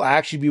 will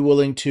actually be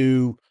willing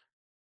to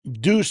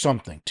do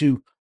something,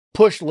 to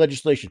push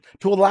legislation,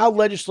 to allow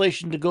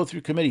legislation to go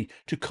through committee,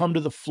 to come to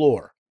the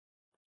floor.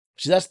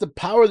 See, that's the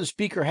power the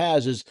speaker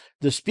has. Is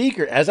the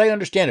speaker, as I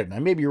understand it, and I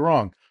may be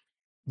wrong,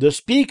 the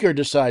speaker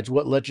decides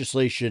what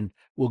legislation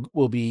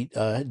will be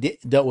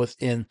dealt with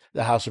in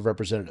the House of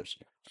Representatives.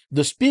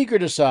 The speaker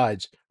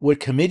decides what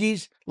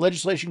committees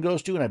legislation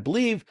goes to, and I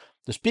believe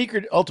the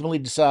speaker ultimately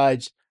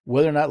decides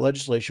whether or not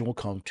legislation will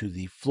come to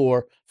the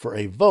floor for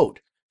a vote.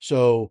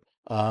 So,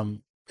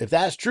 if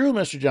that's true,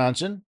 Mr.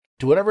 Johnson,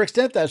 to whatever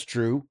extent that's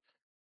true,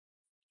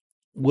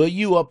 will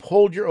you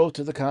uphold your oath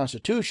to the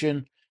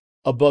Constitution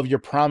above your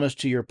promise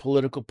to your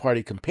political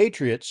party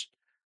compatriots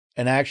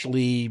and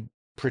actually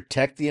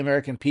protect the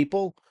American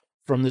people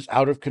from this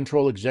out of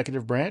control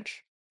executive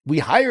branch? We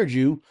hired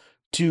you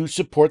to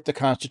support the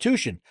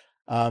Constitution.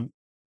 Are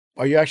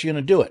you actually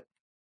going to do it?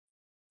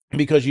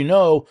 Because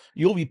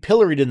you'll be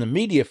pilloried in the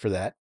media for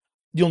that.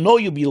 You'll know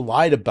you'll be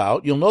lied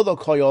about. You'll know they'll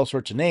call you all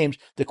sorts of names.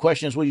 The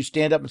question is, will you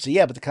stand up and say,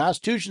 yeah, but the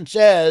Constitution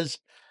says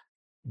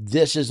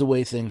this is the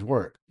way things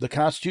work. The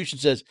Constitution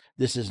says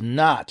this is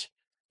not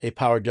a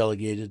power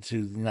delegated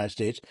to the United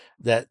States,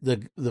 that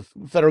the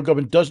federal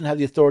government doesn't have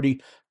the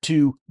authority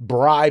to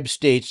bribe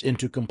states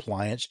into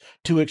compliance,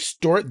 to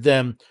extort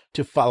them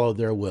to follow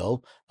their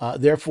will.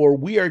 Therefore,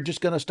 we are just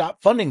going to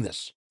stop funding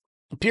this,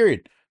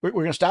 period. We're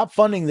going to stop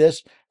funding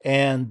this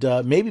and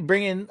maybe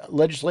bring in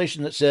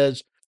legislation that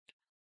says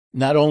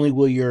not only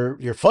will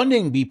your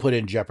funding be put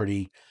in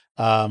jeopardy,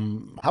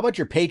 how about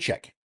your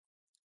paycheck?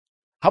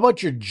 How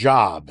about your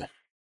job?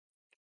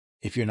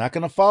 If you're not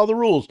going to follow the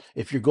rules,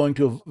 if you're going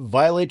to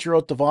violate your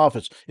oath of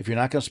office, if you're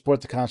not going to support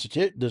the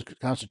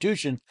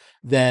Constitution,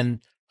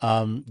 then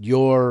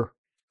you're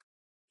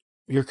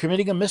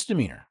committing a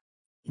misdemeanor.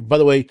 By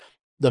the way,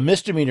 the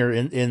misdemeanor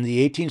in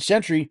the 18th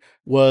century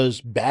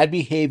was bad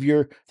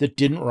behavior that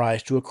didn't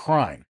rise to a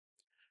crime.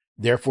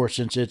 Therefore,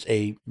 since it's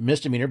a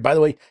misdemeanor, by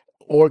the way,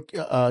 or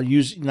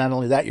use not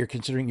only that,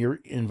 you're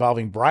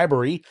involving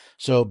bribery.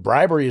 So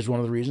bribery is one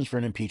of the reasons for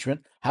an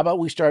impeachment. How about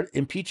we start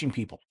impeaching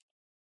people?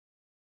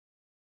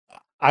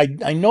 I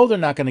know they're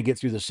not going to get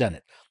through the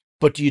Senate,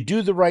 but do you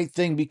do the right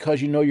thing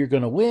because you know you're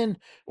going to win,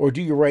 or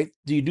do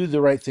you do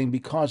the right thing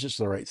because it's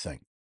the right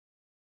thing?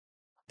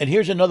 And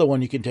here's another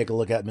one you can take a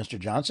look at, Mr.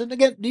 Johnson.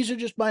 Again, these are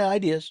just my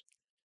ideas.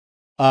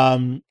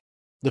 The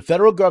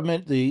federal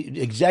government, the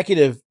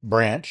executive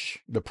branch,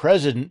 the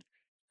president,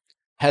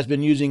 has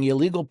been using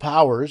illegal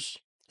powers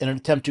in an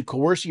attempt to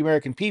coerce the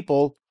American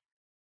people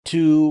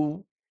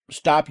to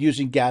stop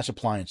using gas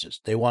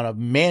appliances. They want to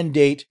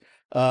mandate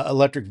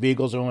electric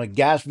vehicles. They want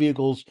gas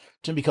vehicles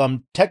to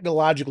become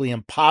technologically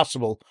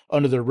impossible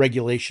under their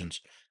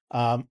regulations.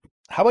 How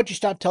about you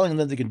stop telling them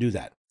that they can do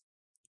that?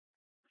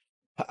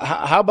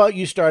 How about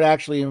you start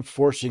actually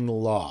enforcing the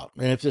law?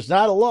 And if it's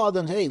not a law,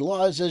 then hey,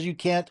 law says you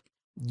can't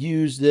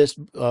use this.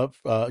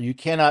 You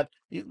cannot.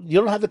 You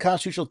don't have the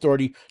constitutional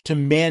authority to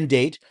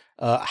mandate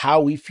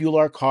how we fuel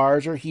our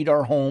cars or heat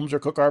our homes or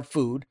cook our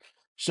food.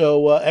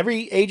 So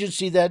every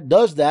agency that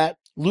does that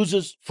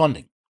loses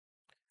funding.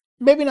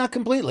 Maybe not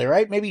completely,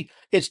 right? Maybe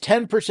it's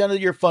 10% of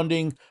your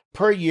funding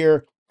per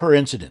year per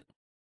incident.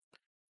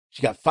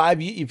 You got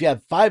if you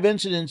have 5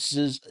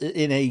 incidences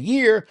in a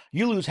year,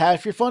 you lose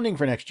half your funding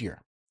for next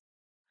year.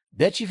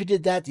 Bet you if you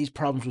did that, these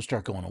problems will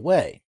start going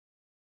away.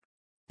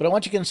 But I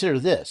want you to consider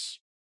this.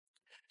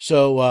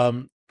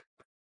 So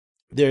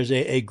there's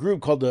a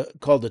group called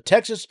the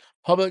Texas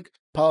Public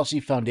Policy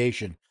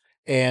Foundation,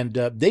 and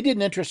they did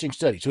an interesting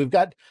study. So we've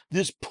got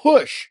this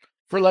push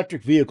for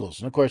electric vehicles,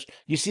 and of course,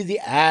 you see the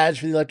ads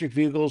for the electric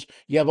vehicles.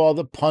 You have all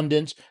the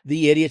pundits,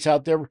 the idiots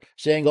out there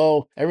saying,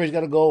 "Oh, everybody's got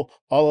to go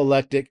all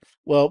electric."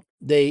 Well,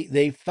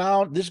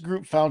 this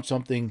group found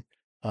something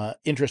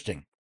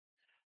interesting.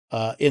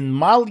 In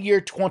model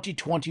year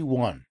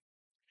 2021,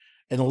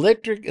 an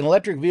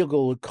electric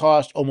vehicle would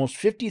cost almost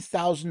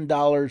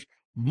 $50,000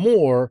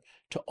 more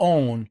to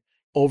own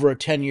over a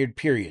 10-year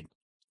period.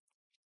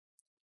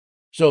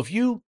 So if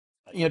you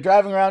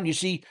driving around, you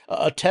see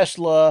a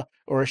Tesla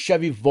or a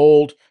Chevy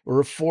Volt or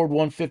a Ford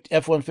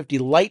F-150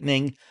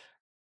 Lightning,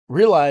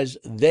 realize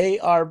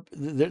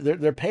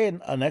they're paying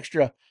an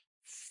extra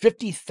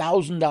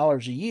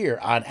 $50,000 a year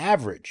on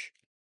average.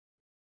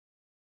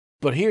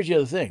 But here's the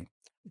other thing.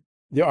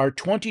 There are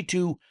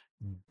 $22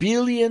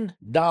 billion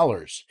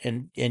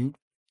in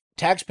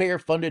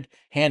taxpayer-funded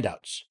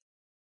handouts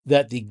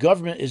that the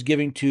government is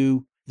giving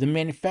to the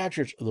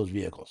manufacturers of those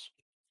vehicles.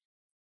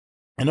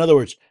 In other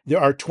words, there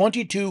are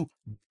 $22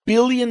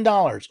 billion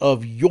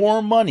of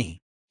your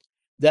money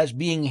that's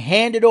being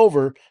handed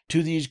over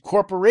to these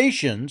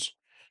corporations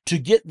to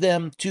get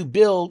them to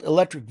build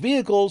electric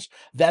vehicles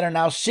that are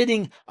now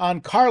sitting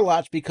on car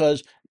lots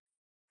because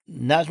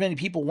not as many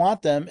people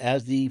want them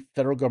as the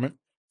federal government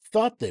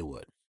thought they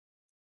would.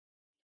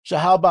 So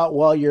how about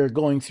while you're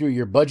going through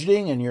your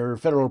budgeting and your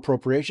federal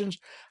appropriations,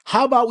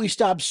 how about we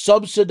stop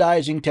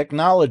subsidizing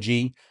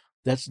technology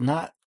that's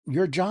not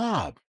your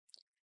job?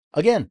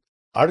 Again,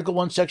 Article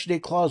 1, Section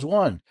 8, Clause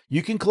 1,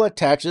 you can collect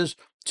taxes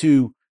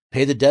to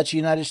pay the debts of the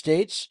United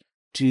States,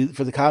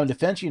 for the common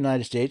defense of the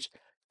United States,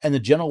 and the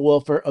general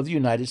welfare of the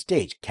United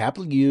States.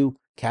 Capital U,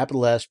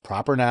 capital S,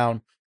 proper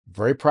noun,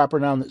 very proper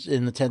now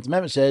in the 10th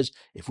Amendment, says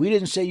if we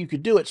didn't say you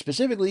could do it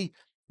specifically,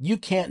 you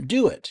can't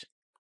do it.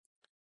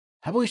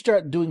 How about we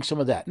start doing some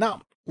of that?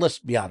 Now, let's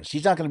be honest,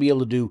 he's not going to be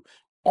able to do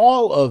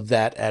all of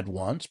that at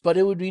once, but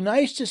it would be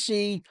nice to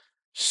see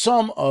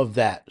some of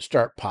that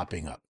start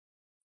popping up.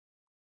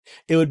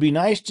 It would be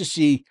nice to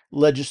see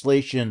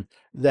legislation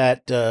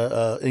that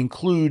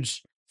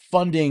includes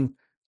funding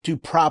to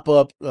prop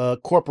up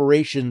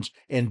corporations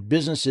and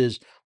businesses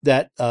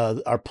that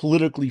are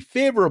politically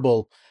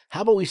favorable.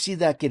 How about we see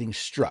that getting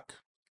struck?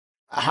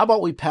 How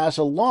about we pass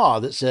a law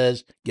that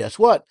says, guess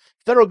what?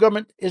 Federal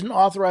government isn't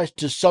authorized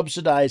to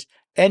subsidize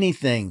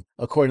anything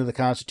according to the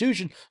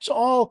Constitution. So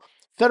all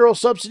federal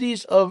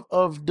subsidies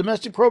of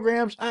domestic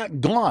programs,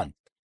 gone.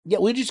 Yeah,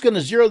 we're just going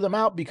to zero them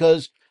out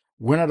because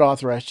we're not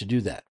authorized to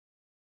do that.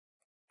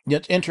 Yeah,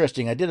 it's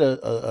interesting. I did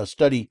a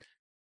study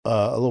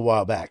a little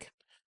while back.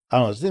 I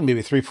don't know, I think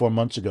maybe 3-4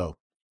 months ago.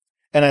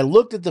 And I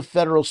looked at the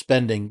federal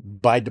spending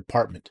by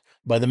department,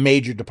 by the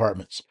major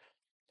departments.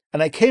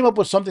 And I came up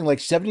with something like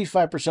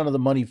 75% of the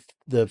money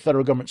the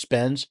federal government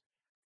spends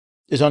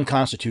is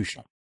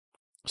unconstitutional.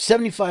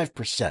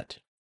 75%.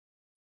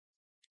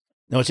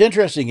 Now, what's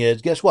interesting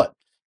is, guess what?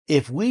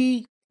 If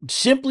we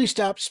simply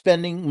stop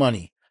spending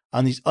money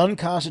on these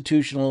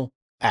unconstitutional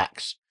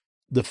acts,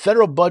 the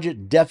federal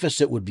budget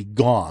deficit would be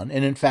gone.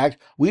 And in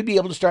fact, we'd be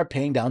able to start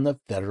paying down the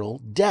federal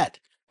debt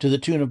to the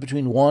tune of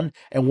between $1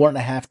 and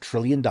 $1.5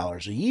 trillion a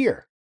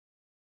year.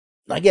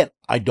 Again,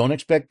 I don't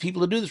expect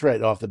people to do this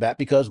right off the bat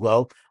because,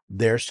 well,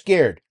 they're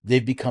scared.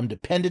 They've become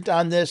dependent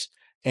on this,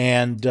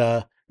 and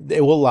they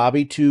will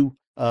lobby to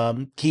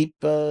keep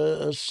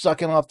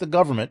sucking off the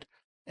government.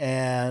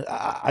 And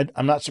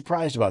I'm not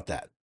surprised about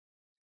that.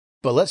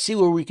 But let's see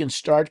where we can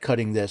start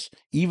cutting this,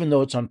 even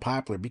though it's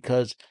unpopular,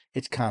 because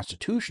it's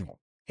constitutional,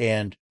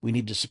 and we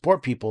need to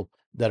support people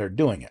that are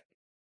doing it.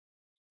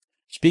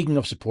 Speaking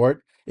of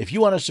support, if you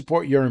want to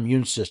support your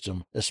immune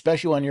system,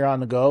 especially when you're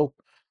on the go,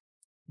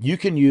 you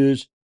can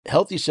use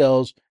Healthy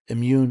Cell's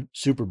Immune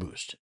Super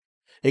Boost.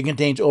 It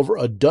contains over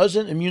a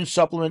dozen immune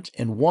supplements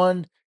in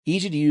one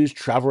easy-to-use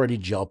travel-ready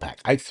gel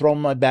pack. I throw them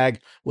in my bag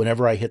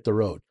whenever I hit the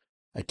road.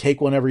 I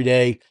take one every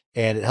day,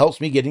 and it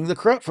helps me getting the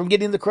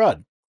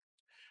crud.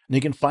 And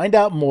you can find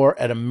out more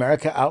at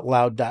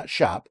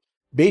americaoutloud.shop.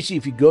 Basically,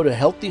 if you go to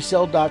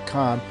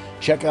healthycell.com,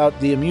 check out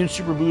the Immune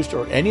Super Boost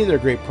or any of their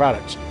great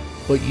products,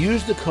 but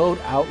use the code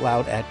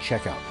OUTLOUD at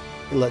checkout.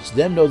 It lets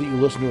them know that you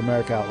listen to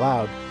America Out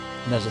Loud,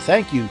 and as a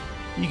thank you,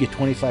 you get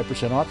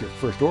 25% off your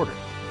first order.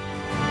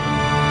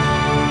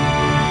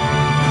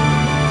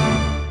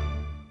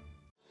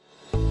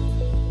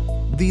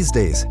 These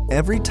days,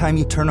 every time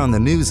you turn on the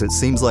news, it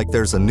seems like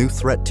there's a new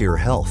threat to your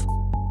health.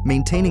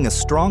 Maintaining a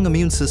strong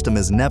immune system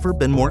has never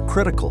been more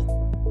critical.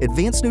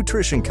 Advanced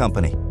nutrition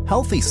company,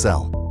 Healthy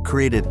Cell,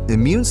 created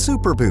Immune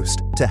Super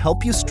Boost to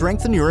help you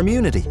strengthen your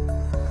immunity.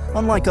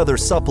 Unlike other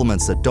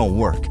supplements that don't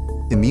work,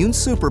 Immune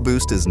Super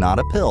Boost is not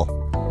a pill.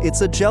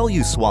 It's a gel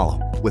you swallow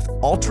with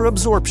ultra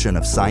absorption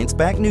of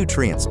science-backed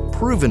nutrients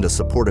proven to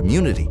support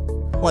immunity,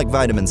 like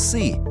vitamin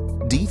C,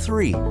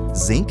 D3,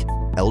 zinc,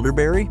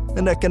 elderberry,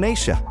 and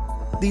echinacea.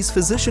 These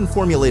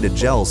physician-formulated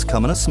gels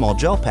come in a small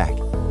gel pack.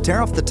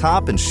 Tear off the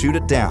top and shoot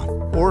it down,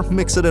 or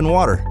mix it in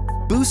water.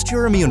 Boost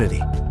your immunity.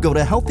 Go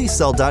to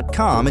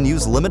healthycell.com and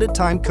use limited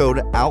time code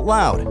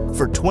OUTLOUD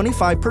for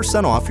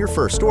 25% off your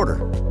first order.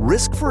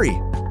 Risk-free.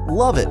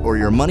 Love it or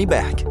your money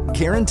back.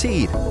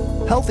 Guaranteed.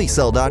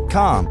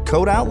 Healthycell.com,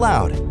 code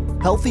OUTLOUD.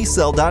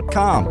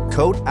 Healthycell.com,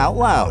 code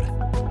OUTLOUD.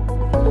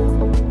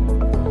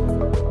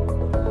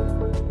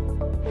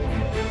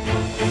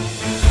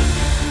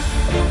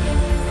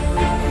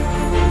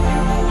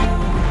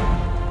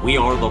 We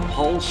are the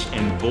pulse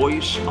and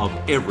voice of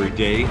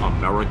everyday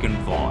American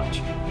thought.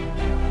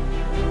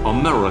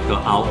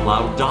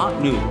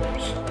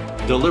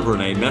 AmericaOutloud.news,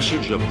 delivering a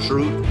message of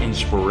truth,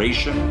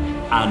 inspiration,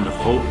 and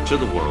hope to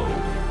the world.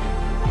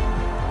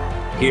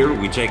 Here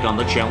we take on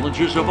the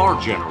challenges of our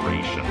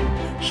generation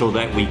so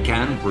that we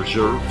can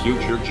preserve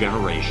future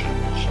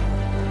generations.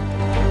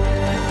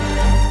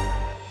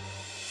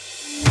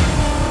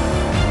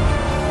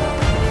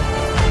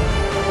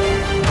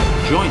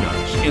 Join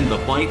us in the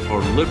fight for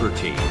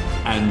liberty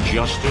and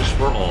justice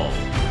for all.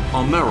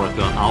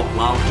 America Out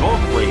Loud Talk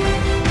Radio.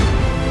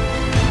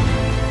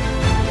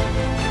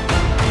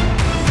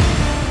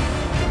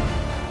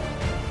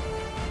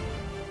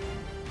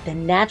 The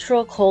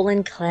Natural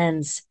Colon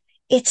Cleanse.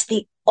 It's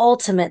the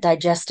ultimate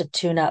digestive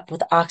tune-up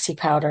with oxy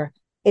powder.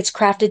 It's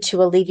crafted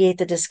to alleviate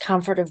the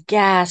discomfort of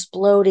gas,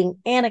 bloating,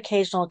 and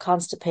occasional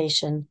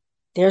constipation.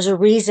 There's a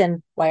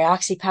reason why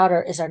oxy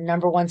powder is our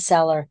 #1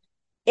 seller.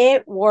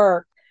 It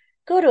works.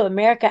 Go to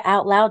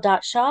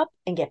americaoutloud.shop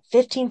and get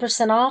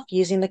 15% off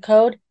using the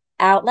code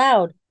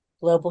OUTLOUD.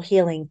 Global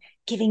Healing,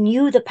 giving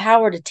you the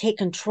power to take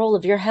control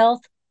of your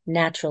health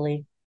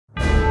naturally.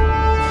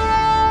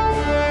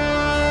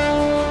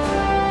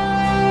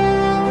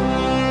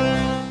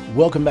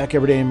 Welcome back,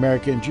 Everyday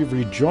Americans. You've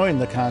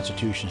rejoined the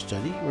Constitution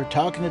Study. We're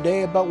talking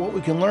today about what we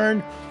can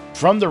learn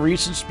from the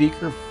recent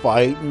speaker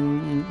fight,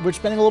 and we're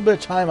spending a little bit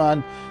of time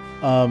on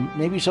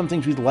maybe some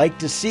things we'd like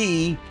to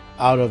see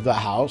out of the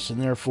House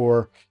and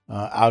therefore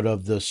out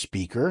of the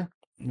Speaker.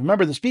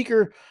 Remember, the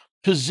Speaker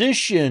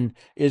position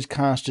is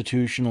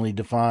constitutionally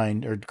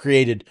defined or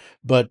created,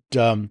 but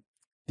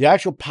the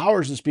actual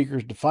powers of the Speaker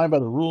is defined by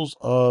the rules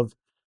of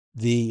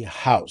the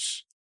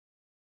House.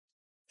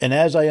 And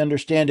as I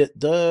understand it,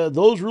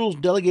 those rules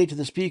delegate to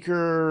the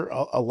Speaker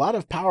a lot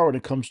of power when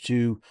it comes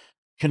to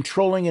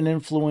controlling and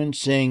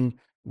influencing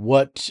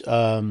what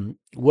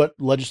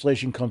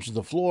legislation comes to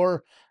the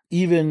floor,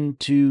 even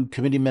to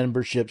committee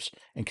memberships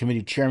and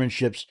committee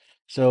chairmanships.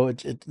 So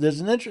there's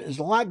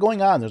a lot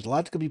going on. There's a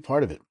lot that could be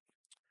part of it.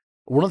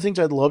 One of the things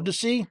I'd love to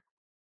see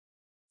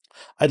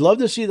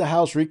the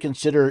House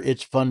reconsider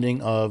its funding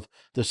of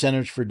the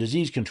Centers for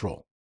Disease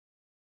Control.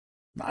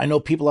 I know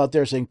people out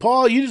there saying,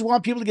 Paul, you just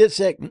want people to get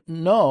sick.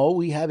 No,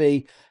 we have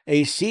a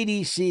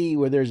CDC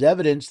where there's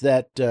evidence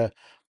that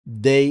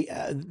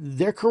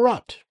they're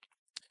corrupt,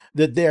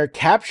 that they're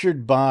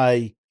captured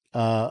by,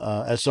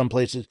 as some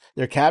places,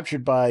 they're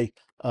captured by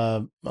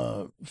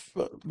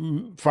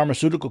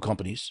pharmaceutical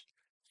companies,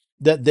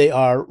 that they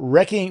are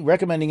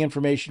recommending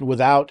information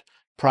without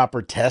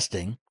proper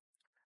testing,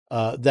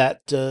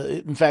 that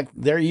in fact,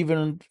 they're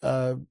even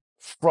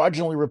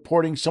fraudulently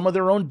reporting some of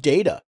their own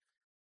data.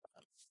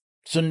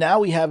 So now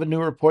we have a new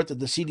report that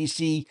the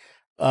CDC,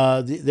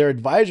 their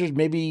advisors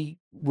may be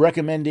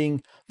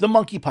recommending the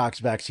monkeypox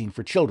vaccine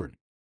for children.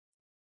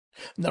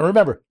 Now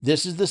remember,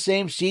 this is the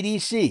same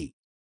CDC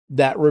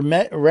that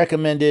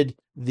recommended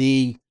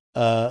the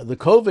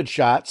COVID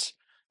shots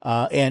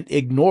and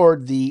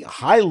ignored the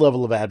high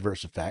level of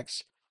adverse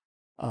effects.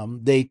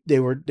 They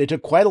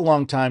took quite a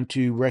long time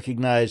to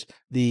recognize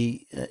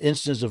the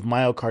instance of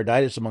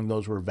myocarditis among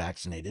those who were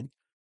vaccinated.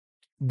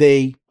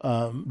 They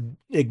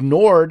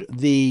ignored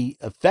the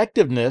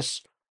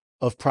effectiveness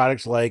of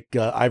products like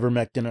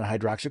ivermectin and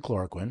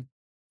hydroxychloroquine.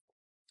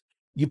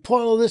 You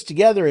put all this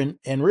together,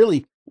 and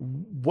really,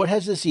 what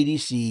has the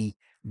CDC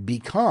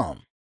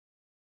become?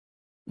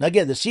 Now,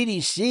 again, the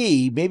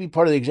CDC may be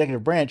part of the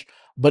executive branch,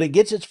 but it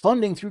gets its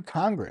funding through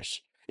Congress.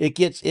 It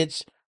gets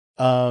its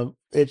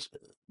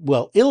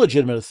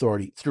illegitimate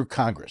authority through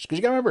Congress. Because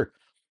you got to remember,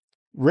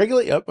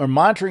 regulating or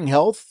monitoring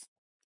health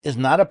is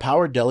not a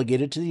power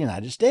delegated to the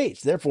United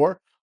States.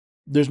 Therefore,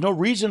 there's no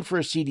reason for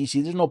a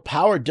CDC. There's no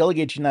power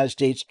delegated to the United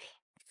States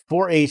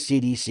for a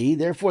CDC.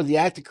 Therefore, the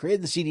act that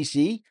created the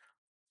CDC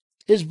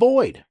is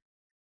void.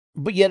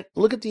 But yet,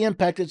 look at the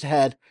impact it's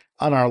had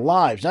on our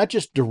lives, not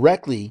just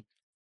directly,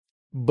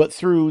 but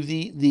through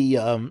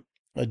the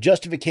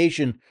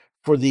justification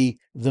for the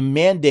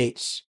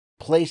mandates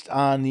placed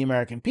on the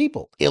American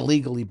people,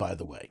 illegally, by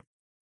the way.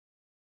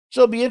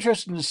 So it'll be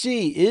interesting to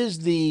see, is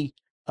the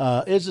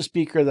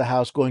Speaker of the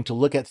House going to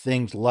look at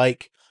things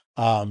like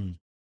the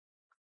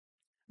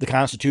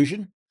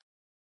Constitution,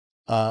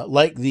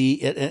 like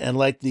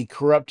the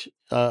corrupt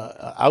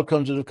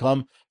outcomes that have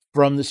come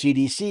from the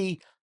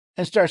CDC,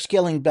 and start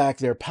scaling back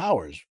their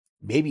powers,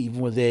 maybe even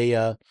with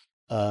an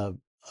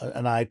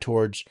eye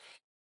towards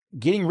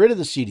getting rid of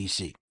the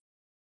CDC.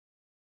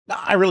 Now,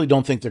 I really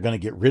don't think they're going to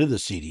get rid of the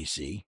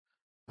CDC,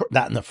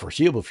 not in the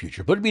foreseeable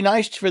future, but it'd be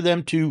nice for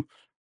them to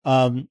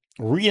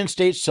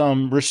reinstate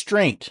some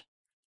restraint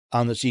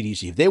on the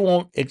CDC. If they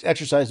won't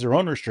exercise their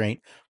own restraint,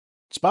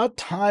 it's about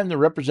time the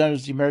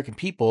representatives of the American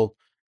people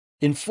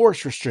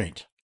enforce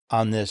restraint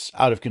on this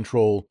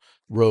out-of-control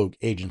rogue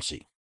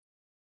agency.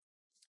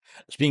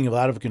 Speaking of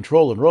out of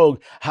control and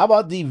rogue, how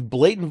about the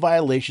blatant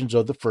violations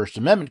of the First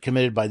Amendment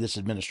committed by this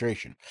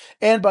administration?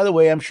 And by the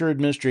way, I'm sure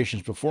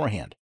administrations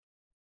beforehand.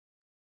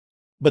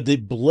 But the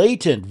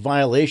blatant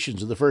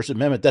violations of the First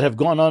Amendment that have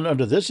gone on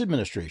under this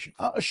administration,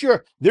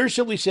 sure, they're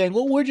simply saying,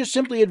 well, we're just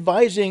simply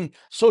advising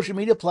social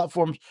media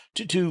platforms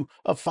to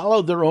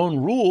follow their own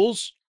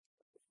rules.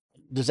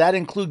 Does that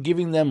include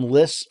giving them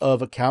lists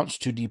of accounts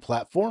to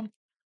deplatform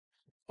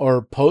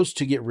or posts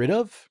to get rid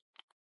of?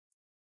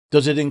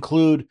 Does it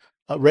include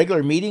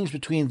regular meetings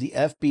between the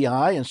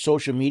FBI and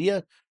social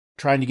media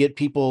trying to get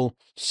people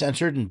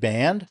censored and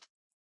banned?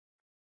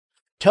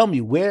 Tell me,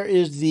 where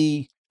is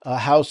the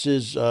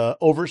House's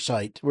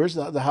oversight? Where's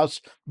the House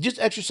just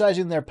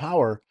exercising their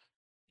power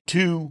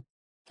to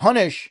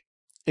punish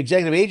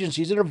executive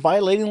agencies that are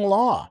violating the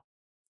law?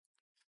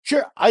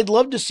 Sure, I'd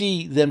love to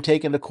see them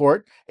taken to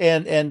court,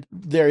 and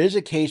there is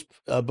a case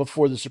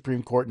before the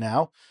Supreme Court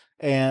now,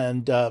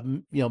 and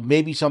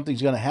maybe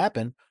something's going to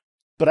happen,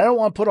 but I don't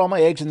want to put all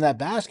my eggs in that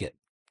basket.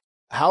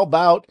 How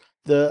about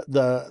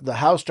the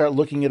House start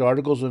looking at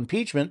articles of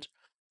impeachment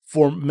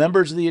for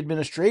members of the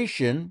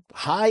administration,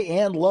 high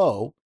and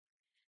low,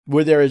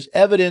 where there is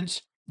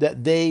evidence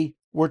that they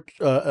were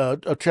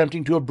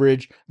attempting to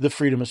abridge the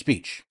freedom of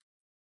speech,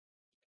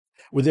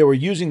 where they were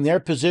using their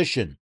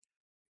position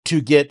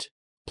to get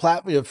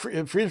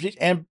freedom of speech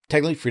and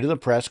technically freedom of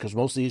the press, because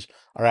most of these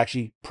are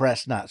actually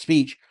press, not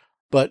speech,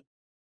 but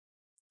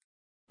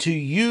to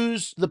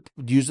use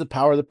the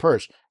power of the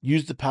purse,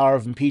 use the power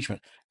of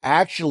impeachment,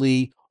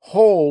 actually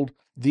hold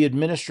the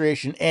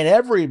administration and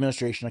every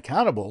administration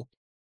accountable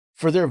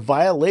for their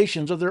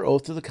violations of their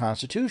oath to the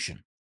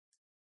Constitution.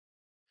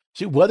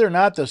 See, whether or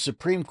not the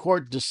Supreme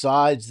Court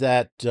decides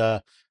that,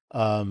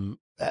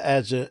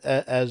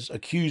 as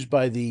accused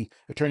by the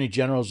attorney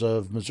generals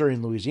of Missouri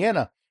and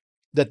Louisiana,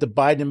 that the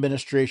Biden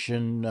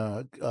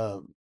administration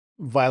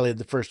violated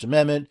the First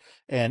Amendment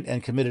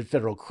and committed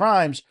federal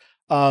crimes,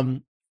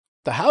 the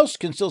House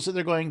can still sit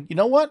there going, you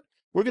know what?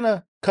 We're going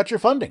to cut your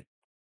funding.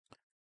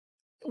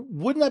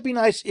 Wouldn't that be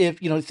nice if,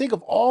 think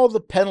of all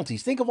the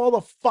penalties, think of all the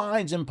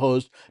fines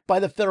imposed by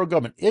the federal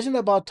government. Isn't it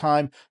about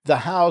time the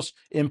House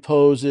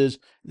imposes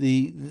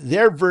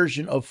their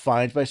version of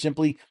fines by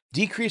simply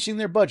decreasing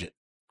their budget?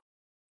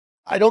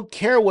 I don't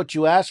care what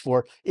you ask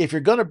for. If you're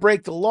going to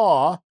break the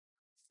law,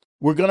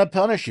 we're going to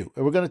punish you,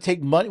 and we're going to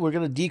take money. We're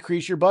going to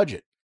decrease your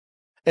budget.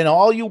 And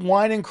all you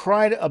whine and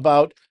cry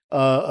about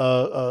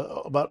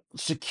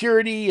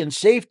security and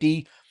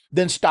safety,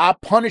 then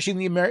stop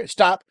punishing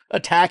stop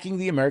attacking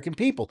the American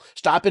people.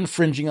 Stop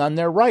infringing on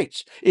their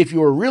rights. If you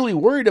were really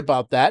worried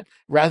about that,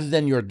 rather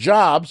than your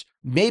jobs,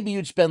 maybe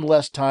you'd spend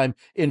less time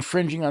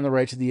infringing on the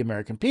rights of the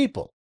American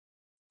people.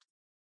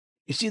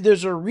 You see,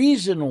 there's a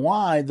reason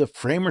why the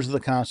framers of the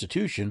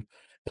Constitution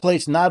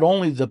placed not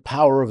only the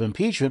power of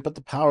impeachment, but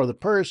the power of the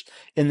purse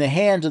in the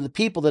hands of the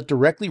people that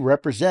directly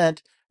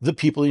represent the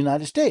people of the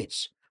United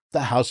States,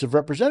 the House of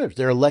Representatives.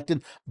 They're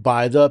elected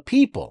by the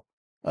people.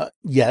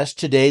 Yes,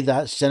 today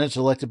the Senate's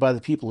elected by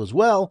the people as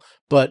well,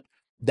 but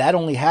that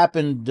only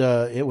happened,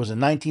 it was in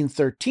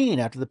 1913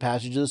 after the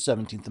passage of the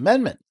 17th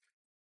Amendment.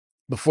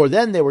 Before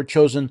then, they were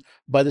chosen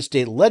by the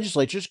state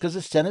legislatures because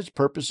the Senate's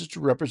purpose is to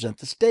represent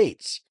the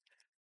states.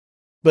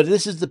 But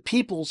this is the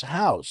people's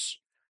house.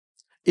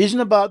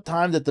 Isn't it about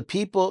time that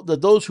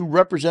those who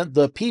represent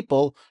the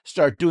people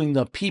start doing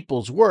the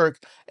people's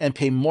work and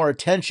pay more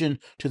attention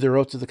to their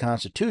oath to the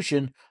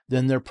Constitution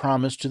than their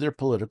promise to their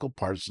political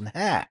partisan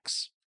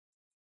hacks?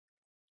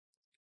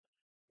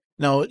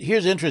 Now,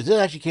 here's interesting.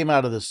 This actually came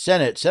out of the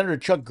Senate. Senator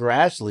Chuck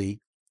Grassley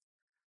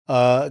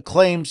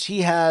claims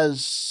he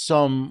has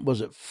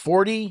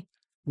 40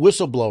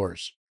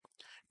 whistleblowers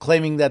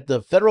claiming that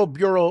the Federal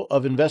Bureau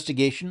of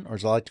Investigation, or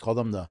as I like to call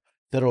them, the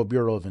Federal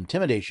Bureau of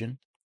Intimidation,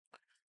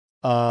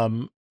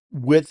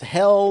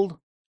 withheld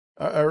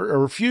or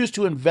refused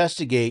to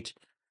investigate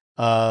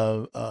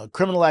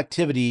criminal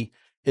activity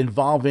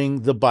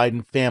involving the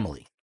Biden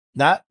family.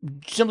 Not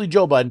simply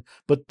Joe Biden,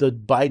 but the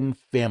Biden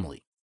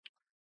family.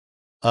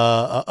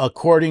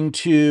 According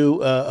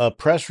to a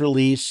press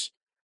release,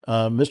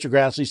 Mr.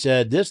 Grassley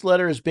said, this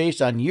letter is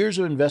based on years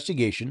of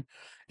investigation,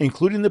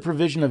 including the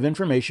provision of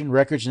information,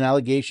 records, and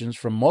allegations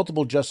from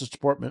multiple Justice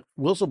Department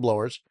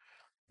whistleblowers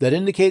that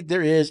indicate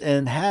there is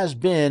and has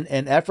been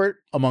an effort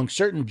among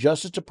certain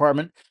Justice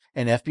Department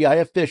and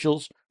FBI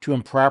officials to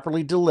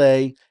improperly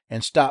delay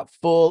and stop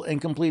full and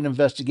complete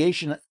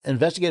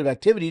investigative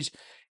activities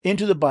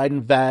into the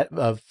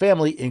Biden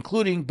family,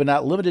 including but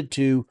not limited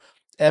to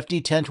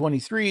FD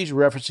 1023s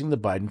referencing the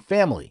Biden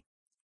family.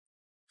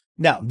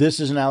 Now, this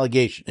is an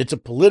allegation. It's a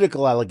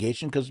political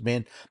allegation because,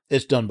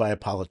 it's done by a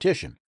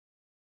politician.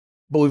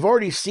 But we've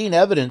already seen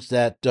evidence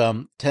that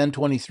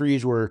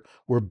 1023s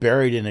were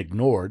buried and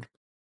ignored.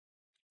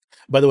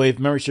 By the way, if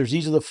memory serves,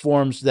 these are the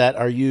forms that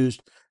are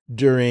used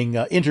during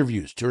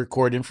interviews to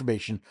record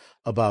information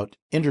about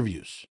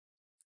interviews.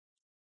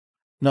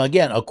 Now,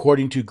 again,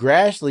 according to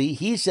Grassley,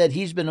 he said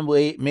he's been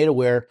made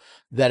aware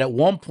that at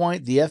one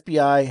point the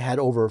FBI had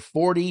over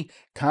 40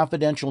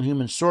 confidential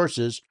human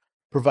sources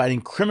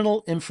providing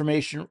criminal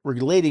information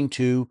relating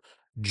to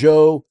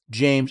Joe,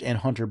 James, and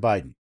Hunter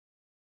Biden.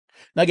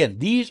 Now, again,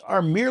 these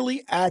are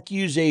merely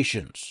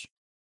accusations.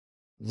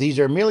 These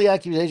are merely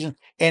accusations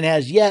and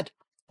as yet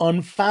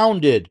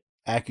unfounded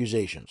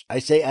accusations. I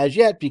say as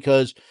yet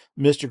because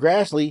Mr.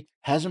 Grassley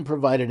hasn't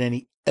provided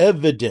any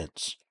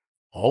evidence.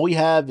 All we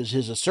have is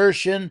his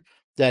assertion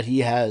that he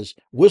has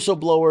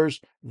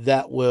whistleblowers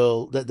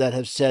that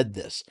have said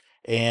this.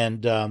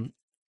 And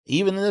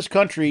even in this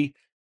country,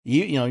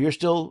 you're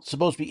still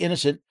supposed to be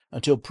innocent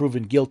until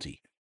proven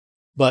guilty.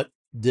 But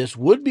this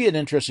would be an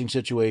interesting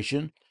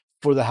situation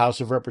for the House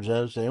of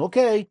Representatives saying,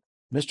 okay,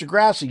 Mr.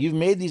 Grassley, you've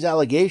made these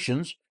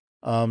allegations.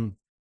 The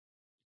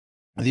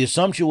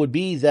assumption would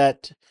be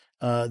that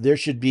there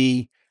should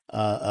be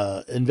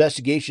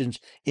investigations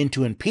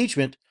into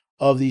impeachment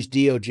of these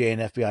DOJ and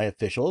FBI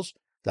officials.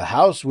 The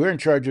House, we're in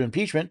charge of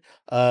impeachment.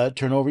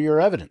 Turn over your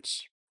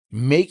evidence.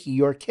 Make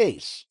your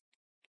case.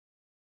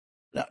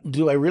 Now,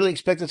 do I really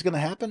expect that's going to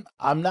happen?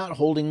 I'm not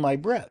holding my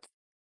breath.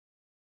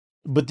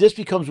 But this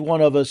becomes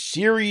one of a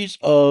series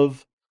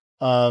of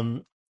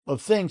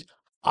things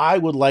I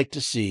would like to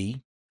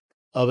see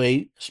of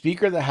a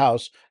Speaker of the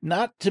House,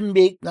 not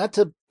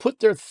to put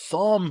their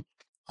thumb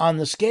on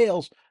the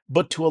scales,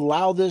 but to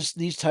allow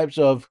these types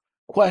of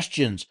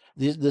questions,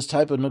 this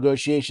type of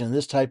negotiation,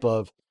 this type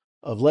of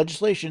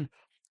legislation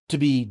to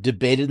be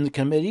debated in the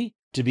committee,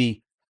 to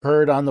be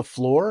heard on the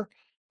floor.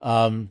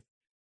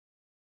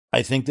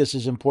 I think this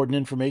is important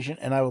information,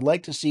 and I would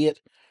like to see it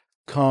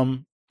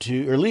come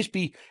to, or at least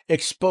be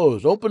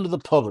exposed, open to the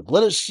public.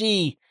 Let us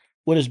see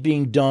what is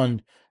being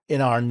done in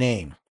our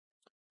name,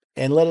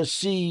 and let us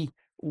see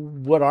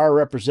what our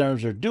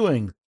representatives are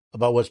doing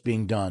about what's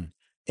being done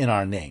in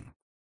our name.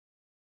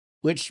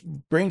 Which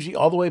brings you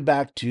all the way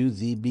back to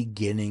the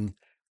beginning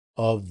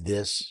of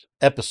this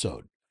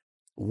episode.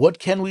 What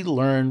can we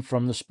learn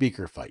from the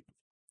speaker fight?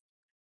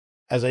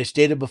 As I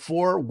stated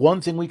before,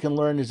 one thing we can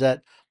learn is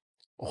that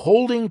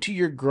holding to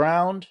your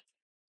ground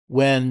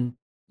when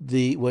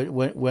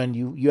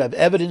you have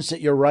evidence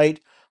that you're right,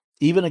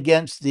 even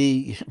against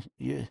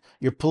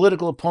your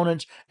political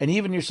opponents and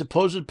even your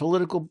supposed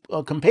political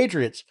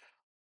compatriots,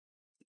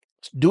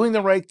 doing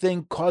the right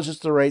thing causes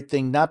the right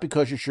thing, not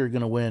because you're sure you're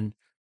going to win,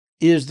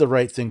 is the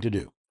right thing to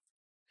do.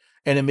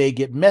 And it may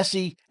get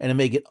messy and it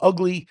may get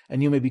ugly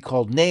and you may be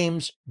called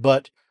names,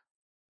 but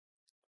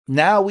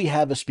now we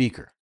have a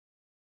speaker.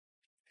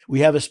 We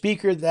have a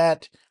speaker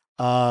that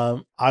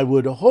I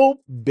would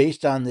hope,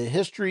 based on the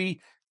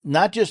history,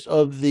 not just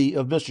of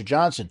Mr.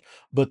 Johnson,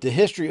 but the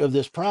history of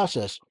this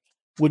process,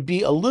 would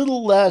be a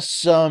little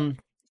less,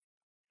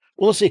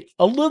 let's say,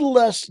 a little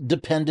less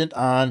dependent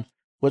on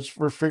what's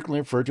frequently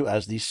referred to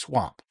as the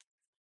swamp.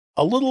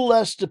 A little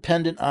less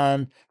dependent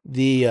on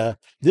the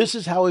this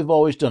is how we've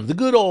always done, the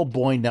good old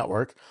boy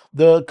network,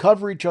 the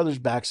cover each other's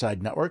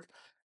backside network,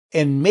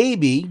 and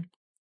maybe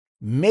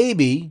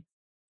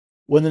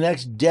when the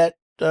next debt,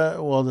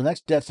 the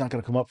next debt's not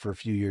going to come up for a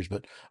few years,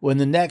 but when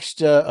the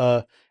next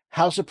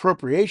House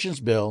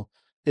Appropriations bill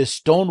is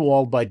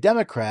stonewalled by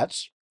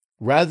Democrats,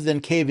 rather than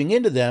caving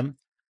into them,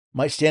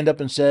 might stand up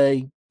and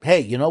say, "Hey,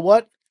 you know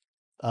what?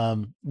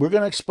 We're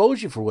going to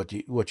expose you for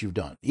what you've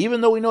done.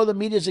 Even though we know the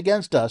media's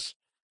against us,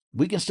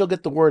 we can still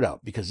get the word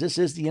out because this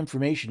is the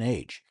information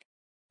age,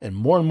 and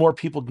more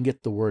people can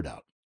get the word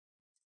out."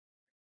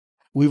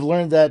 We've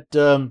learned that.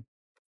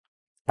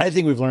 I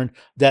think we've learned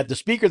that the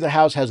Speaker of the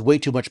House has way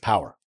too much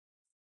power.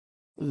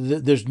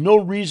 There's no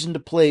reason to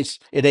place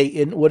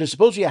in what is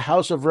supposed to be a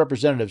House of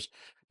Representatives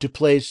to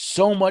place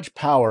so much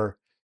power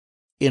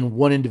in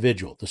one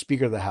individual, the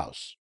Speaker of the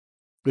House,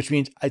 which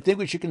means I think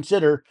we should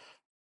consider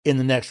in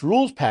the next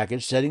rules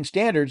package setting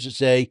standards that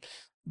say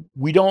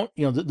we don't,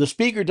 the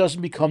Speaker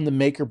doesn't become the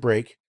make or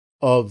break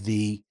of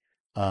the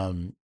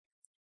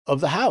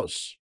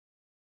House.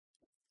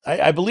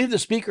 I believe the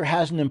Speaker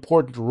has an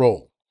important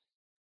role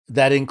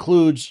that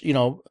includes,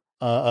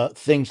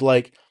 things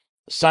like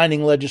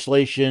signing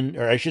legislation,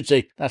 or I should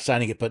say, not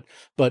signing it,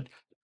 but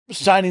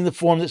signing the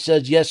form that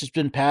says yes, it's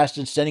been passed,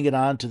 and sending it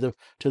on to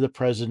the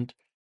president.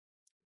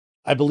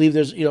 I believe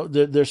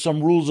there's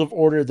some rules of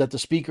order that the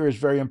Speaker is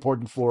very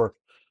important for,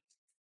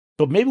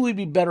 but maybe we'd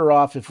be better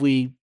off if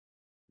we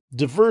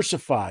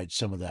diversified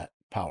some of that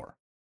power.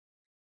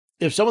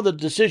 If some of the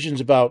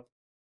decisions about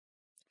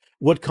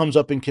what comes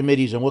up in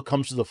committees and what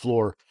comes to the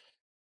floor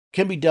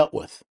can be dealt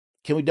with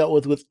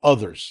with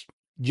others,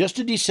 just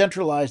to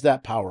decentralize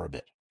that power a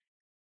bit.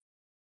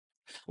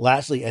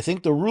 Lastly, I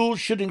think the rules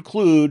should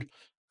include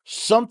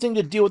something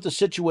to deal with the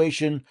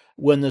situation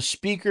when the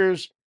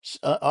Speaker's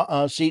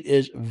seat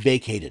is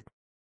vacated,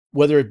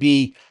 whether it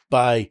be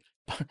by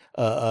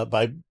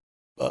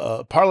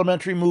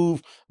parliamentary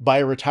move, by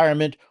a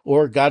retirement,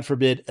 or, God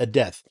forbid, a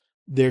death.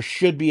 There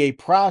should be a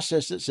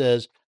process that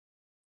says,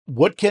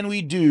 what can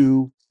we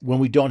do when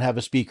we don't have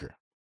a Speaker?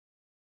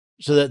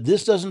 So that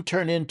this doesn't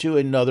turn into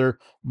another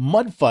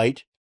mud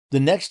fight the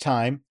next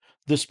time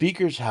the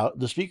Speaker's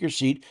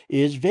seat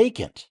is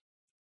vacant.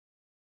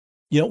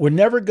 We're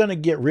never going to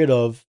get rid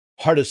of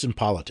partisan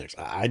politics.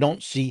 I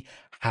don't see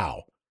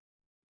how.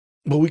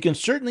 But we can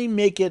certainly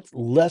make it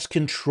less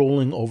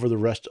controlling over the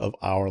rest of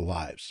our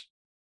lives.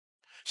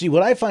 See,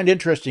 what I find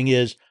interesting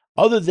is,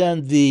 other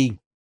than the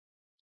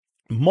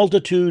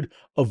multitude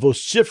of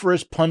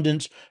vociferous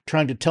pundits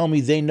trying to tell me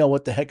they know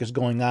what the heck is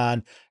going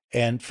on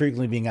and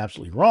frequently being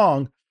absolutely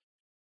wrong,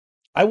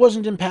 I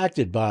wasn't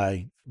impacted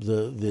by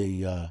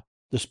the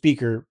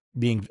speaker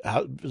being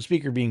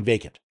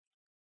vacant.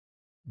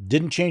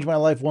 Didn't change my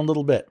life one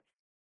little bit.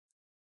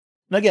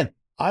 And again,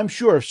 I'm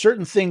sure if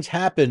certain things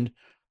happened,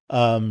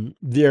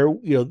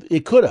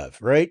 it could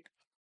have, right?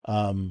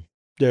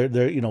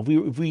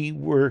 If we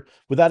were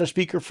without a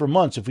speaker for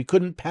months, if we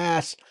couldn't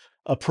pass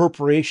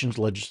appropriations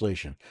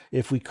legislation,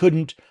 if we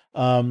couldn't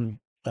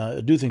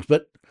do things,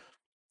 but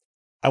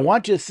I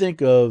want you to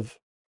think of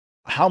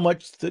how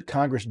much the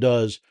Congress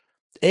does.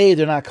 A,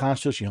 they're not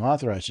constitutionally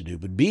authorized to do,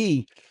 but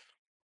B,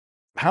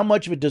 how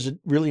much of it does it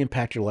really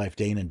impact your life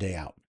day in and day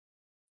out?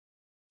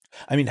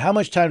 I mean, how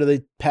much time do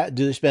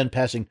they spend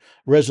passing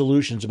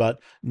resolutions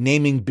about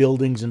naming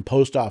buildings and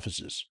post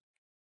offices?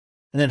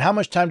 And then how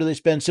much time do they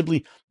spend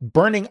simply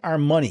burning our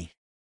money?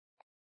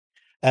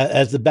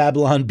 As the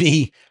Babylon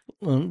Bee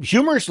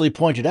humorously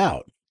pointed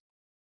out,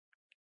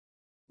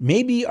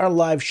 maybe our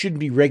lives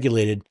shouldn't be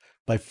regulated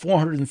by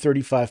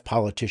 435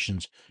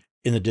 politicians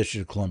in the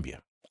District of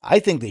Columbia. I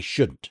think they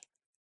shouldn't.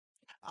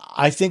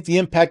 I think the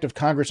impact of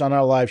Congress on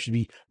our lives should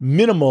be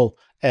minimal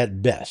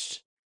at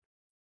best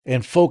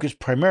and focus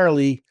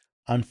primarily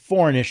on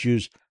foreign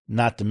issues,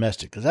 not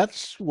domestic, because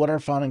that's what our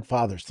founding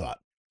fathers thought.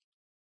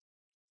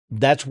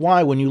 That's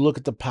why when you look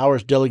at the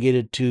powers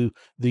delegated to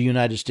the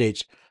United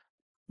States,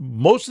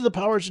 most of the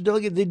powers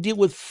delegated, they deal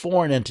with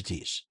foreign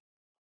entities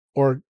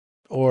or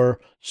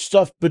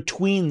stuff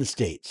between the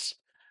states,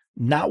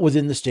 not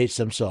within the states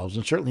themselves,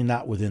 and certainly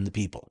not within the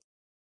people.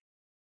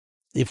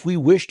 If we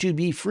wish to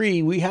be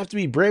free, we have to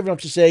be brave enough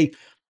to say,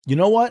 you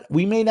know what?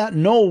 We may not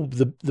know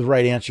the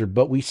right answer,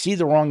 but we see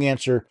the wrong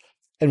answer,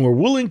 and we're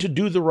willing to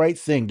do the right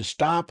thing to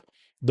stop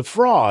the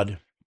fraud,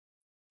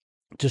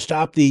 to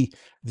stop the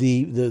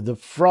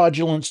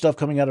fraudulent stuff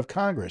coming out of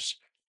Congress,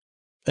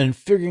 and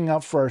figuring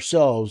out for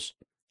ourselves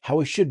how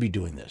we should be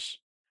doing this.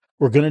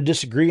 We're going to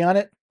disagree on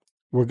it.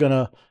 We're going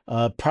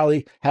to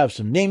probably have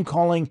some name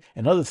calling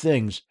and other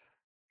things.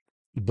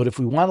 But if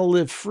we want to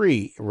live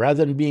free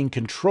rather than being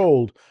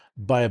controlled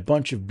by a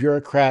bunch of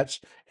bureaucrats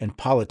and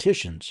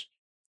politicians,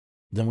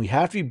 then we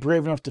have to be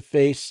brave enough to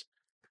face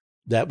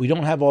that we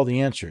don't have all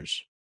the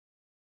answers.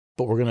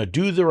 But we're going to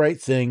do the right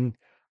thing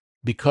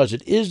because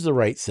it is the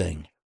right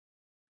thing,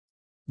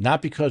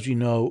 not because we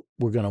know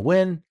we're going to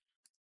win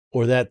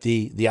or that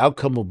the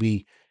outcome will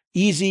be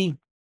easy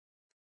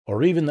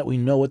or even that we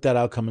know what that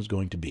outcome is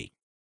going to be.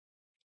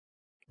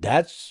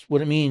 That's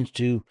what it means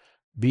to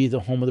be the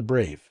home of the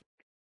brave.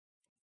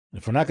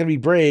 If we're not going to be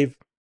brave,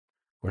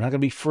 we're not going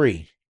to be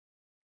free.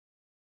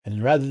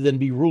 And rather than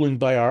be ruled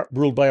by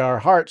our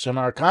hearts and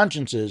our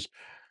consciences,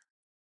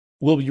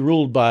 we'll be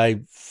ruled by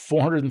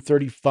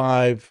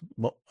 435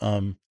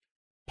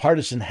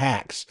 partisan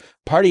hacks,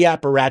 party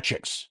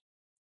apparatchiks,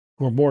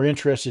 who are more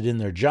interested in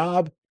their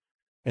job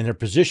and their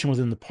position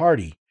within the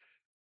party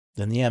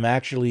than they are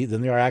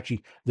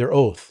actually their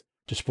oath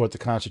to support the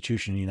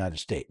Constitution of the United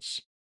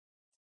States.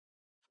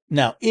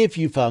 Now, if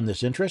you found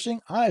this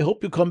interesting, I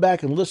hope you'll come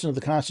back and listen to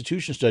the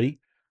Constitution Study.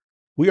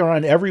 We are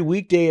on every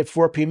weekday at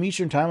 4 p.m.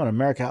 Eastern Time on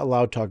America Out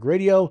Loud Talk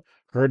Radio,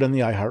 heard on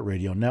the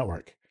iHeartRadio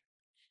network.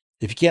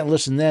 If you can't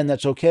listen then,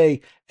 that's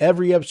okay.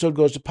 Every episode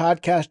goes to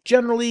podcast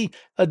generally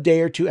a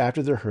day or two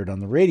after they're heard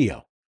on the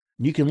radio.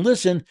 You can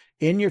listen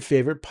in your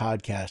favorite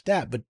podcast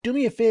app, but do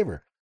me a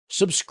favor,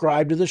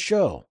 subscribe to the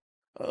show.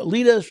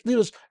 Leave us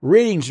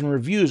ratings and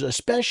reviews,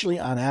 especially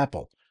on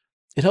Apple.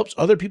 It helps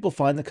other people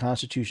find the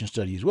Constitution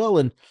Study as well,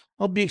 and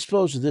I'll be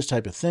exposed to this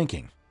type of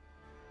thinking.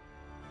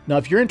 Now,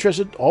 if you're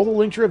interested, all the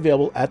links are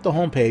available at the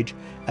homepage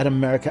at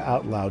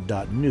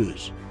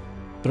americaoutloud.news.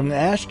 But I'm going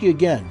to ask you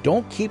again,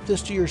 don't keep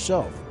this to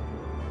yourself.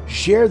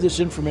 Share this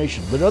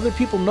information. Let other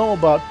people know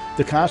about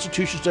the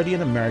Constitution Study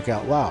in America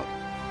Out Loud.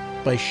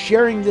 By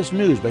sharing this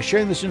news, by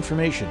sharing this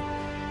information,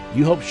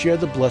 you help share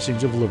the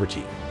blessings of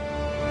liberty.